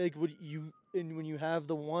 100%. And when you have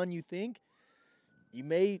the one you think, you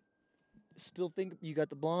may still think you got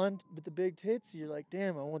the blonde with the big tits. You're like,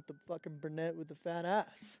 damn, I want the fucking brunette with the fat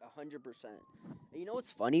ass. 100%. And you know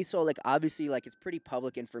what's funny? So, like, obviously, like, it's pretty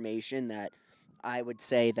public information that I would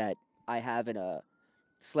say that I have a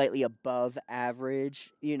slightly above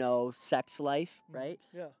average, sex life, right?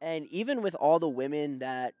 Yeah. And even with all the women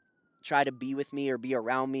that try to be with me or be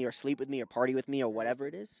around me or sleep with me or party with me or whatever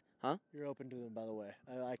it is, huh? You're open to them, by the way.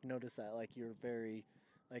 I noticed that. Like, you're very,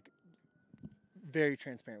 like, very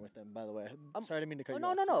transparent with them, by the way. Sorry, I didn't mean to cut you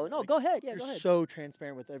off. No. Like, Go ahead. Yeah, you're go ahead. so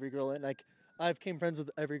transparent with every girl. And, like, I've came friends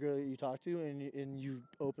with every girl that you talk to, and you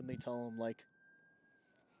openly tell them, like,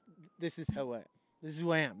 this is who I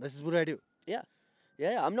am. This is what I do. Yeah.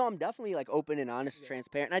 Yeah, I'm definitely like open and honest and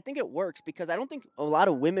transparent. And I think it works because I don't think a lot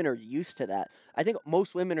of women are used to that. I think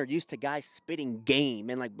most women are used to guys spitting game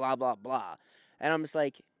and like blah, blah, blah. And I'm just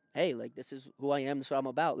like, hey, like this is who I am. This is what I'm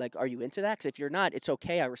about. Like, are you into that? Because if you're not, it's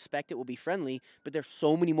okay. I respect it. We'll be friendly. But there's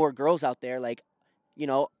so many more girls out there. Like, I'm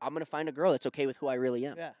going to find a girl that's okay with who I really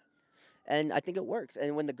am. Yeah. And I think it works.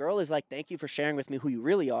 And when the girl is like, thank you for sharing with me who you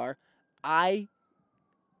really are, I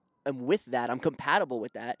am with that, I'm compatible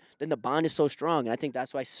with that, then the bond is so strong. And I think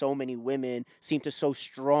that's why so many women seem to so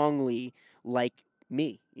strongly like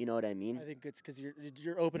me. You know what I mean? I think it's because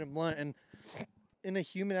you're open and blunt. And in a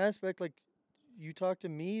human aspect, like, you talk to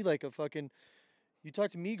me like you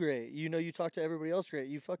talk to me great. You talk to everybody else great.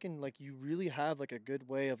 You fucking, like, you really have, like, a good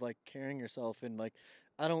way of, like, carrying yourself. And, like,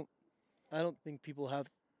 I don't think people have,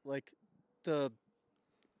 like, they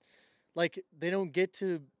don't get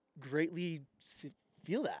to greatly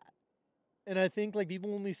feel that. And I think, like,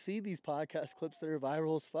 people only see these podcast clips that are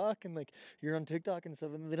viral as fuck, and, like, you're on TikTok and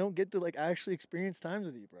stuff, and they don't get to, like, actually experience times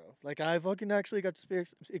with you, bro. Like, I fucking actually got to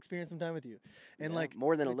experience some time with you. And, like,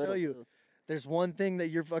 more than a I little, tell you, too. there's one thing that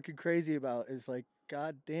you're fucking crazy about is, like,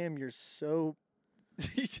 god damn, you're so...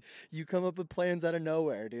 you come up with plans out of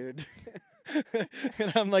nowhere, dude.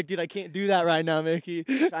 And I'm like, dude, I can't do that right now, Mickey.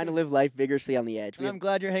 Trying to live life vigorously on the edge. I'm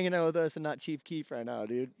glad you're hanging out with us and not Chief Keef right now,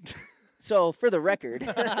 dude. So for the record,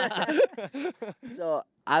 so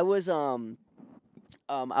I was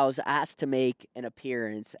asked to make an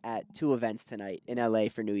appearance at 2 events tonight in LA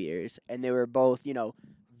for New Year's, and they were both,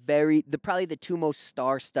 probably the 2 most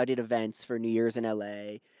star-studded events for New Year's in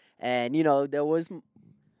LA, and there was,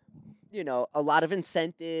 a lot of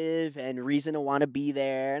incentive and reason to want to be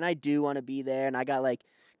there, and I do want to be there, and I got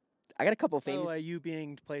a couple of famous. By the way, you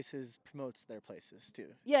being places promotes their places too.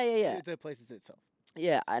 Yeah. The places itself.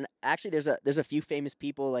 Yeah, and actually, there's a few famous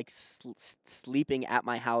people like sleeping at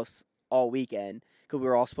my house all weekend because we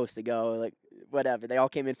were all supposed to go. Like, whatever, they all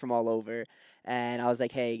came in from all over, and I was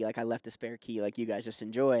like, hey, like I left a spare key, like you guys just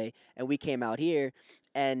enjoy. And we came out here,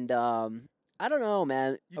 and I don't know,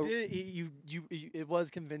 man. You did it. It was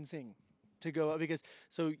convincing to go because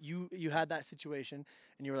so you had that situation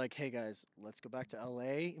and you were like, hey guys, let's go back to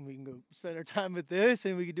LA and we can go spend our time with this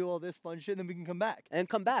and we can do all this fun shit and then we can come back.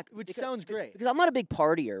 Which sounds great. Because I'm not a big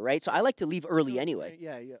partier, right? So I like to leave early anyway.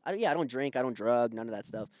 Yeah. I don't drink, I don't drug, none of that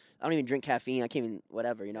stuff. I don't even drink caffeine. I can't even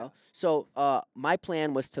whatever, Yeah. So my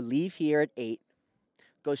plan was to leave here at 8,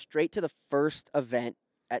 go straight to the first event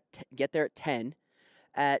get there at 10,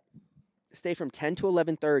 stay from 10 to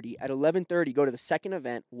 11:30. At 11:30, go to the second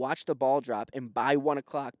event, watch the ball drop, and by 1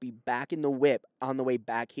 o'clock, be back in the whip on the way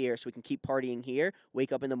back here so we can keep partying here,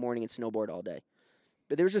 wake up in the morning, and snowboard all day.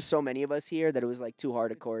 But there was just so many of us here that it was like too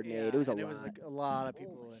hard to coordinate. Yeah, it was a lot. It was like a lot of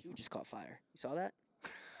people. Oh, my shoe just caught fire. You saw that?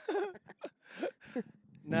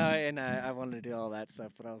 No, and I wanted to do all that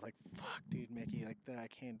stuff, but I was like, fuck, dude, Mickey, like I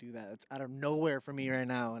can't do that. It's out of nowhere for me right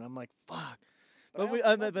now, and I'm like, fuck. But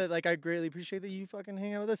I greatly appreciate that you fucking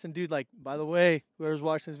hang out with us. And dude, like, by the way, whoever's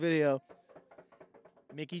watching this video,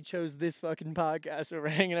 Mickey chose this fucking podcast over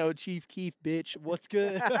hanging out with Chief Keef, bitch. What's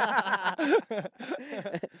good?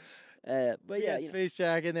 But yeah, Space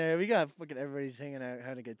Jack in there. We got fucking everybody's hanging out,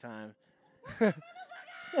 having a good time.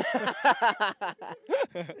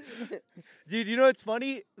 Dude, you know what's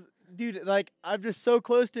funny? Dude, like, I'm just so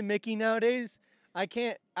close to Mickey nowadays. I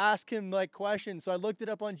can't ask him, like, questions, so I looked it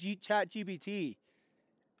up on Chat GPT.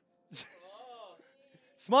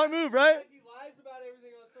 Smart move, right? He lies about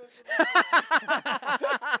everything on social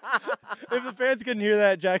If the fans couldn't hear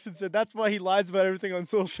that, Jackson said that's why he lies about everything on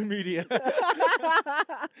social media.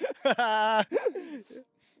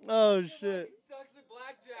 Oh, shit. He sucks at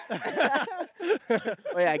blackjack.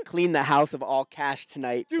 Oh yeah, I cleaned the house of all cash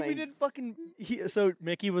tonight. Dude, we playing- did fucking. So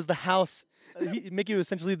Mickey was the house. Mickey was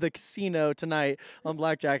essentially the casino tonight on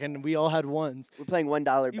blackjack, and we all had ones. We're playing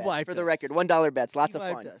 $1 He bets. wiped For the us. record, $1 bets. Lots He of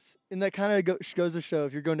wiped fun. us. And that kind of goes to show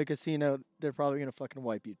if you're going to a casino, they're probably gonna fucking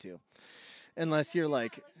wipe you too, unless you're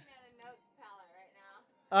like, I'm looking at a notes palette right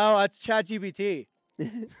now. oh, that's ChatGPT.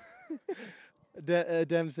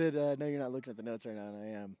 Dem said, no, you're not looking at the notes right now, and I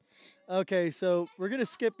am. Okay, so we're going to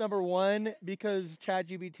skip number 1 because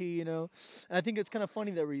ChatGPT, you know, and I think it's kind of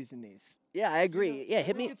funny that we're using these. Yeah, I agree. Yeah, I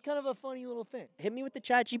hit think me It's kind of a funny little thing. with the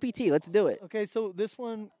Chat GPT. Let's do it. Okay, so this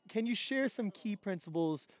one, can you share some key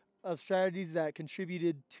principles of strategies that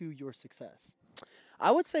contributed to your success?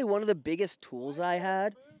 I would say one of the biggest tools I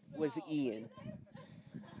had was Ian.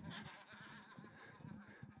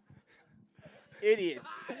 Idiots.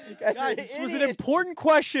 Guys, this was an important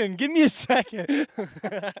question. Give me a second.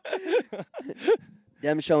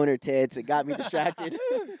 Them showing her tits. It got me distracted.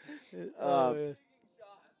 Oh,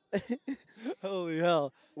 yeah. Holy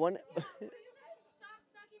hell. One. Stop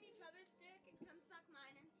sucking each other's dick and come suck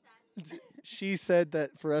mine instead. She said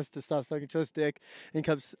that for us to stop sucking each other's dick and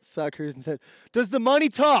come suck hers and said, does the money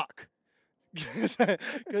talk?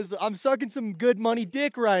 Because I'm sucking some good money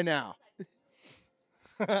dick right now.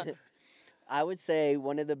 I would say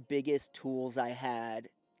one of the biggest tools I had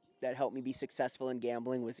that helped me be successful in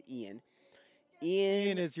gambling was Ian.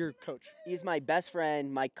 Ian is your coach. He's my best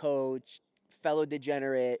friend, my coach, fellow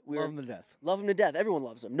degenerate. Love him to death. Love him to death. Everyone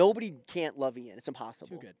loves him. Nobody can't love Ian. It's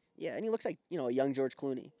impossible. Too good. Yeah, and he looks like, a young George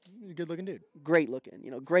Clooney. He's a good looking dude. Great looking,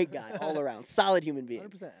 great guy all around. Solid human being.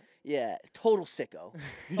 100%. Yeah, total sicko.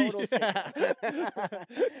 Total sicko.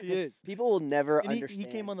 He is. People will never And understand.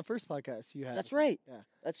 he came on the first podcast you had. That's right. Yeah.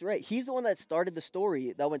 That's right. He's the one that started the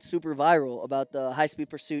story that went super viral about the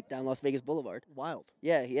high-speed pursuit down Las Vegas Boulevard. Wild.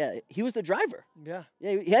 Yeah, yeah. He was the driver. Yeah.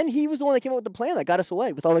 Yeah, and he was the one that came up with the plan that got us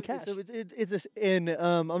away with all the cash. So and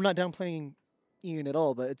I'm not downplaying Ian at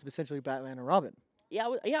all, but it's essentially Batman and Robin. Yeah,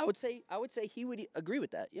 I would say he would agree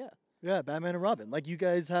with that. Yeah. Yeah, Batman and Robin. Like you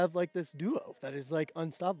guys have like this duo that is like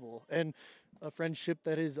unstoppable and a friendship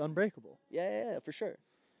that is unbreakable. Yeah, for sure.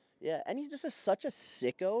 Yeah, and he's just such a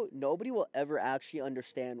sicko. Nobody will ever actually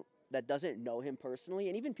understand that doesn't know him personally,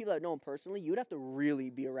 and even people that know him personally, you would have to really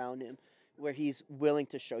be around him where he's willing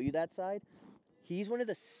to show you that side. He's one of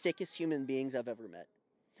the sickest human beings I've ever met.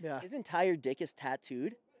 Yeah. His entire dick is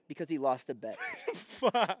tattooed because he lost a bet.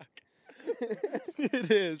 Fuck.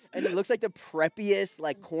 It is. And he looks like the preppiest,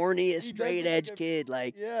 like corniest, He does straight look edge like a- kid.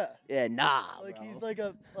 Like, Yeah. nah, Like bro. he's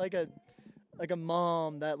like a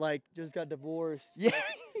mom that like just got divorced. Yeah.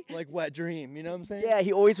 Like wet dream, you know what I'm saying? Yeah,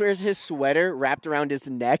 he always wears his sweater wrapped around his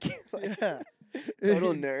neck. Like, Yeah.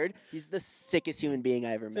 total nerd. He's the sickest human being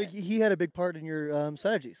I ever So met. he had a big part in your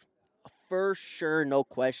strategies. For sure, no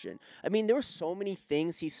question. I mean, there were so many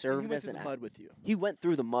things he He served went as through an the mud with you. He went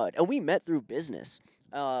through the mud, and we met through business.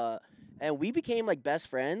 And we became like best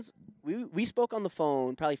friends. We spoke on the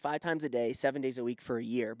phone probably 5 times a day, 7 days a week for a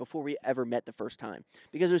year before we ever met the first time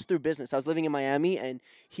because it was through business. I was living in Miami, and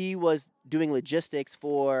he was doing logistics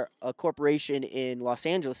for a corporation in Los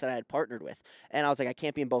Angeles that I had partnered with. And I was like, I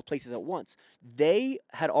can't be in both places at once. They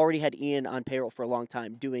had already had Ian on payroll for a long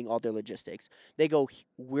time doing all their logistics. They go,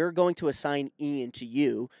 we're going to assign Ian to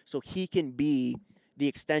you so he can be the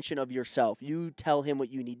extension of yourself. You tell him what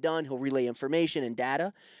you need done. He'll relay information and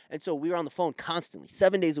data. And so we were on the phone constantly,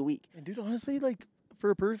 7 days a week. And dude, honestly, like for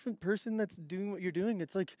a person that's doing what you're doing,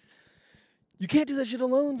 it's like you can't do that shit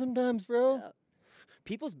alone sometimes, bro. Yeah.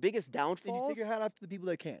 People's biggest And downfalls. you take your hat off to the people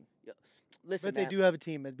that can. Listen, But they man, do have a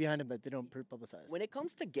team behind them that they don't publicize. when it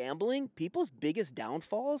comes to gambling, people's biggest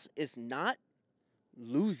downfalls is not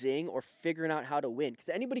losing or figuring out how to win. Because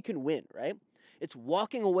anybody can win, right? It's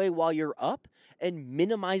walking away while you're up and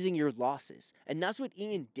minimizing your losses. And that's what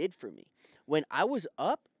Ian did for me. When I was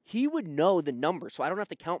up, he would know the numbers, so I don't have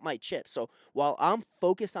to count my chips. So while I'm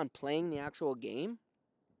focused on playing the actual game,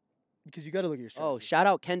 Because you got to look at your strategy. oh, shout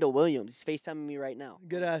out Kendall Williams. He's FaceTiming me right now.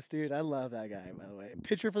 Good ass dude. I love that guy, by the way.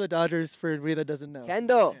 Pitcher for the Dodgers for everybody that doesn't know.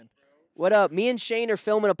 Kendall, Man. what up? Me and Shane are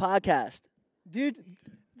filming a podcast. Dude,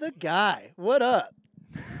 the guy. What up?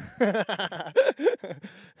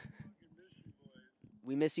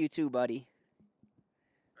 We miss you too, buddy.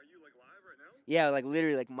 Yeah, like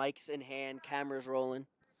literally, like mics in hand, cameras rolling.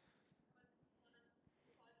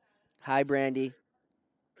 Hi, Brandy.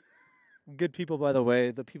 Good people, by the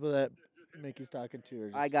way. The people that Mickey's talking to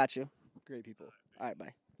are I just got you. great people. All right,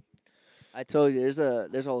 bye. I told you there's a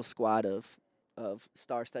whole squad of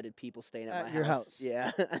star-studded people staying at, At my your house.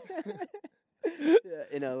 Yeah. Yeah,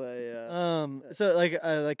 in LA. Yeah. So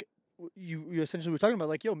like you essentially were talking about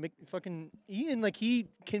like, yo, fucking Ian, like he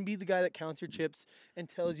can be the guy that counts your chips and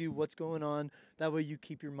tells you what's going on. That way you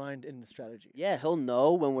keep your mind in the strategy. Yeah, he'll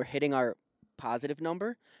know when we're hitting our positive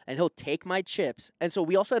number, and he'll take my chips. And so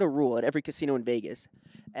we also had a rule at every casino in Vegas,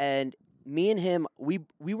 and me and him, we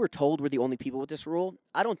were told we're the only people with this rule.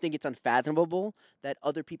 I don't think it's unfathomable that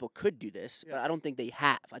other people could do this, but Yeah. I don't think they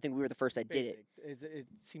have. I think we were the first that did it. Basic. It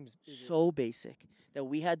seems So basic that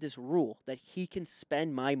we had this rule that he can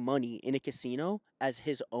spend my money in a casino as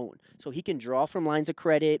his own. So he can draw from lines of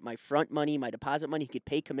credit, my front money, my deposit money. He could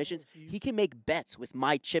pay commissions. He can make bets with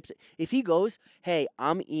my chips. If he goes, hey,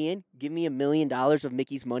 I'm Ian, give me $1 million of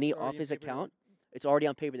Mickey's money It's already off in his paper. account. It's already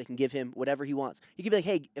on paper. They can give him whatever he wants. He could be like,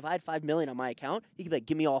 hey, if I had $5 million on my account, he could be like,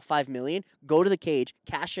 give me all $5 million, go to the cage,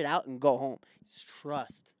 cash it out, and go home. It's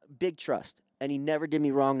trust. Big trust. And he never did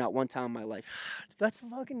me wrong, not one time in my life. That's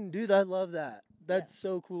fucking dude. I love that. That's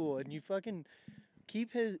so cool. And you fucking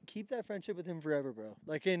keep that friendship with him forever, bro.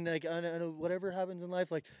 Like I know whatever happens in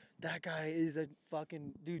life, like that guy is a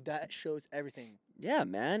fucking dude. That shows everything. Yeah,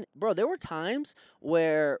 man. Bro, there were times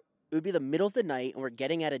where it would be the middle of the night and we're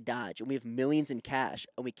getting out of Dodge and we have millions in cash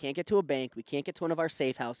and we can't get to a bank, we can't get to one of our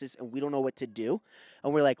safe houses, and we don't know what to do.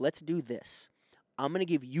 And we're like, let's do this. I'm going to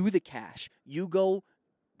give you the cash. You go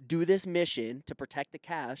do this mission to protect the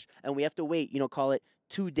cash, and we have to wait, call it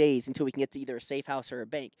 2 days until we can get to either a safe house or a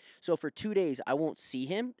bank. So for 2 days, I won't see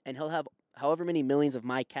him, and he'll have however many millions of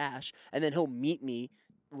my cash, and then he'll meet me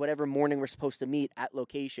whatever morning we're supposed to meet at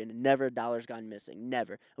location. Never a dollar's gone missing.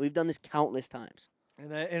 Never. And we've done this countless times.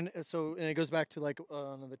 And it goes back to like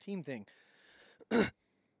the team thing.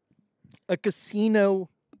 A casino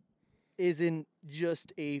isn't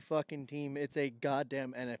just a fucking team; it's a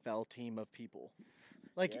goddamn NFL team of people.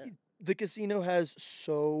 Like Yeah. the casino has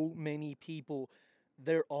so many people;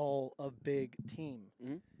 they're all a big team.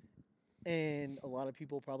 Mhm. And a lot of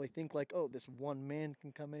people probably think like, oh, this one man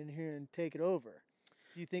can come in here and take it over.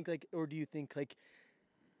 Do you think like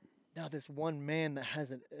now this one man that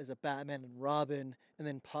has as a Batman and Robin, and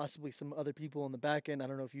then possibly some other people on the back end. I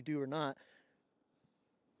don't know if you do or not.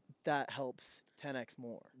 That helps 10x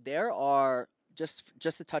more. There are just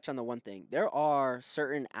to touch on the one thing. There are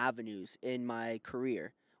certain avenues in my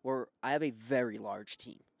career where I have a very large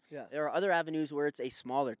team. Yeah. There are other avenues where it's a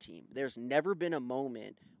smaller team. There's never been a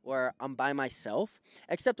moment where I'm by myself,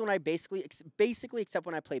 except when I basically except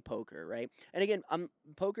when I play poker, right? And again,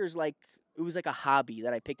 poker's like it was like a hobby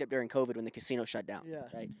that I picked up during COVID when the casino shut down, Yeah.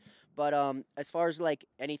 right? But as far as like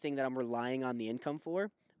anything that I'm relying on the income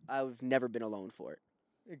for, I've never been alone for it.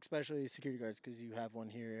 Especially security guards, because you have one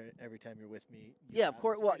here every time you're with me. You Yeah, of have a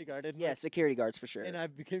course. Well, security guard, and yeah, like- security guards for sure. and I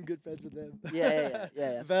became good friends with them.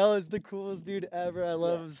 Yeah. Val is the coolest dude ever. I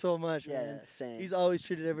love Yeah. him so much, Yeah, man. same. He's always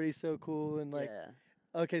treated everybody so cool and like. Yeah.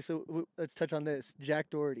 Okay, so let's touch on this. Jack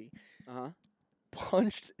Doherty Uh-huh.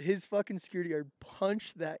 punched his fucking security guard.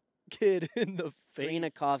 Punched that kid in the face.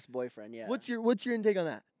 Karina Koff's boyfriend, yeah. What's your intake on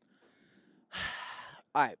that?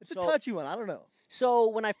 All right. It's a touchy one. I don't know. So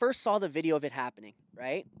when I first saw the video of it happening,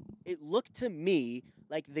 right, it looked to me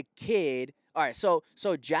like the kid. All right, so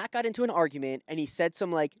Jack got into an argument and he said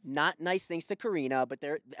some like not nice things to Karina, but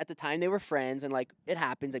at the time they were friends and like it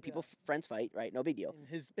happens, like people friends fight, right? No big deal. And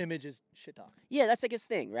his image is shit talk. Yeah, that's like his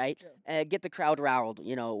thing, right? Get the crowd riled,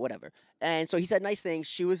 whatever. And so he said nice things.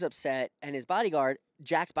 She was upset, and his bodyguard,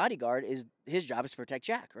 Jack's bodyguard, his job is to protect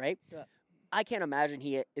Jack, right? Yeah. I can't imagine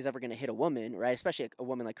he is ever going to hit a woman, right? Especially a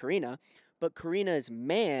woman like Karina. But Karina's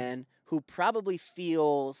man, who probably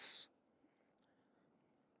feels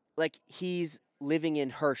like he's living in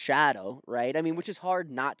her shadow, right? I mean, which is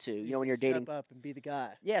hard not to, when you're dating. Step up and be the guy.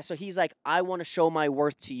 Yeah, so he's like, I want to show my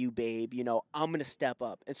worth to you, babe. I'm going to step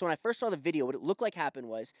up. And so when I first saw the video, what it looked like happened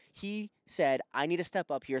was he said, I need to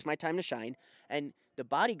step up. Here's my time to shine. And the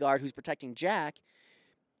bodyguard who's protecting Jack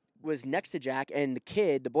was next to Jack, and the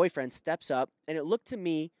kid, the boyfriend, steps up. And it looked to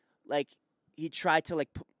me like he tried to, like,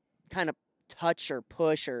 kind of touch or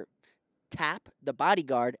push or tap the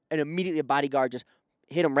bodyguard, and immediately the bodyguard just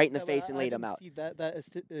hit him right in the face and laid him out. See that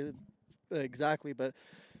is exactly, but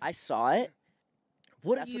I saw it.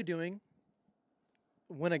 what That's are you doing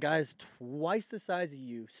when a guy's twice the size of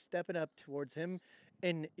you stepping up towards him?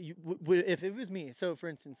 And if it was me, so for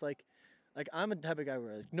instance, like Like, I'm a type of guy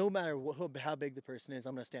where, like, no matter how big the person is,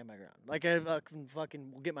 I'm gonna stand my ground. Like, I can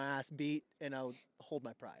fucking get my ass beat, and I'll hold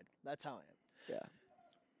my pride. That's how I am. Yeah.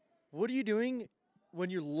 What are you doing when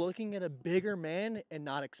you're looking at a bigger man and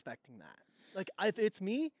not expecting that? Like, if it's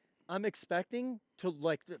me, I'm expecting to,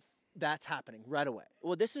 like, that's happening right away.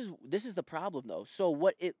 Well, this is the problem though. So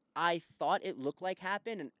I thought it looked like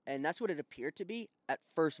happened, and that's what it appeared to be at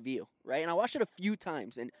first view, right? And I watched it a few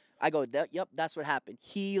times, and I go, yep, that's what happened.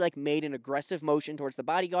 He like made an aggressive motion towards the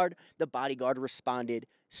bodyguard. The bodyguard responded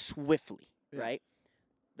swiftly, right?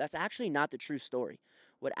 That's actually not the true story.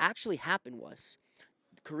 What actually happened was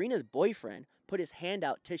Karina's boyfriend put his hand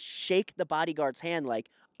out to shake the bodyguard's hand like,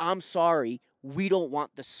 I'm sorry, we don't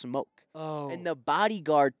want the smoke. Oh. And the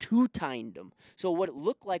bodyguard two-tined him. So what it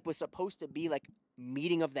looked like was supposed to be like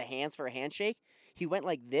meeting of the hands for a handshake. He went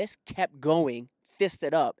like this, kept going,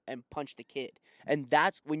 fisted up, and punched the kid. And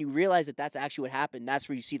that's when you realize that that's actually what happened. That's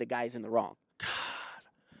where you see the guy's in the wrong. God,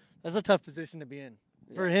 that's a tough position to be in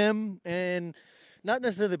for him, and not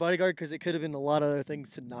necessarily the bodyguard, because it could have been a lot of other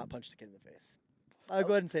things to not punch the kid in the face. I'll go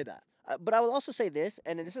ahead and say that. But I will also say this,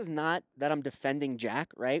 and this is not that I'm defending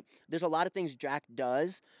Jack, right? There's a lot of things Jack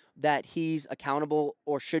does that he's accountable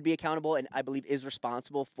or should be accountable, and I believe is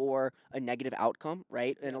responsible for a negative outcome,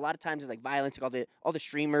 right? And a lot of times it's like violence, like all the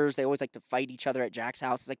streamers, they always like to fight each other at Jack's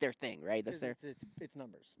house. It's like their thing, right? That's their It's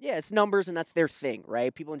numbers. Yeah, it's numbers, and that's their thing,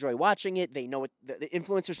 right? People enjoy watching it. They know what the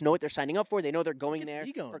influencers know what they're signing up for. They know they're going there.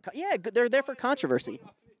 They're there for controversy.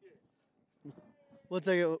 Let's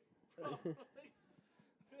take it.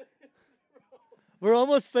 We're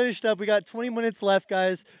almost finished up. We got 20 minutes left,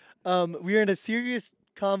 guys. We're in a serious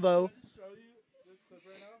convo. Can I just show you this clip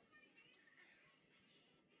right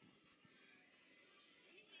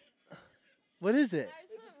now? What is it? I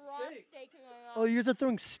just put raw steak in my mouth. Oh, you guys are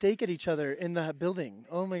throwing steak at each other in the building.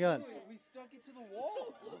 Oh my god. We stuck it to the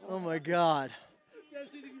wall. Oh my god.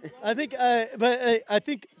 I think, I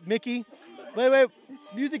think Mikki. Wait.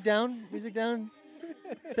 Music down. Music down.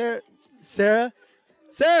 Sarah.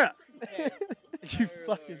 You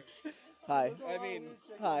fucking. Hi. I mean,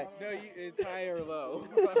 Hi. no, it's high or low.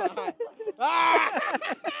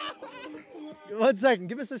 1 second.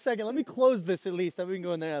 Give us a second. Let me close this at least. That we can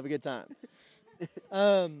go in there and have a good time.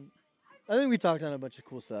 I think we talked on a bunch of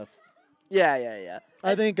cool stuff. Yeah.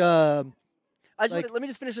 I think. Let me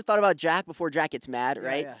just finish the thought about Jack before Jack gets mad,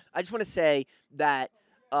 right? yeah. I just want to say that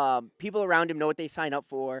people around him know what they sign up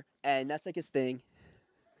for, and that's like his thing.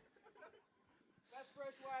 That's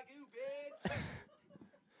fresh Wagyu, bitch.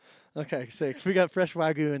 Okay, sick. We got fresh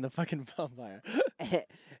Wagyu in the fucking bonfire.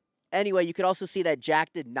 Anyway, you could also see that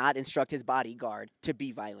Jack did not instruct his bodyguard to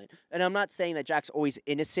be violent. And I'm not saying that Jack's always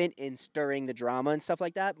innocent in stirring the drama and stuff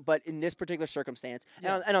like that, but in this particular circumstance,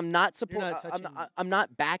 and I'm not I'm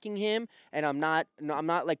not backing him, and I'm not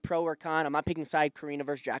like pro or con. I'm not picking side Karina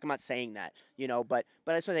versus Jack. I'm not saying that, but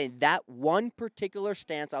I just want to say that one particular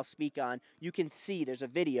stance I'll speak on, you can see there's a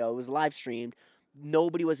video, it was live streamed.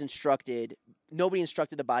 Nobody instructed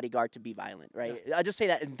the bodyguard to be violent, right? Yeah. I just say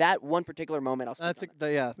that in that one particular moment, I'll speak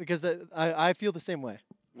on yeah, because I feel the same way.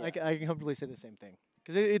 Yeah. I can comfortably say the same thing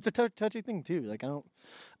because it's a touchy thing too. Like I don't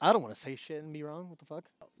want to say shit and be wrong. What the fuck?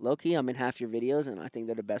 Low key, I'm in half your videos, and I think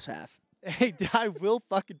they're the best half. Hey, I will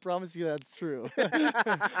fucking promise you that's true.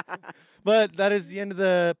 But that is the end of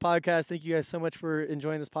the podcast. Thank you guys so much for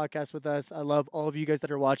enjoying this podcast with us. I love all of you guys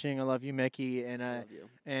that are watching. I love you, Mikki, and I love you.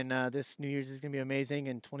 And this New Year's is gonna be amazing.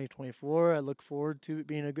 In 2024, I look forward to it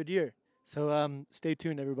being a good year. So stay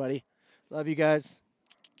tuned, everybody. Love you guys.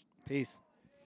 Peace.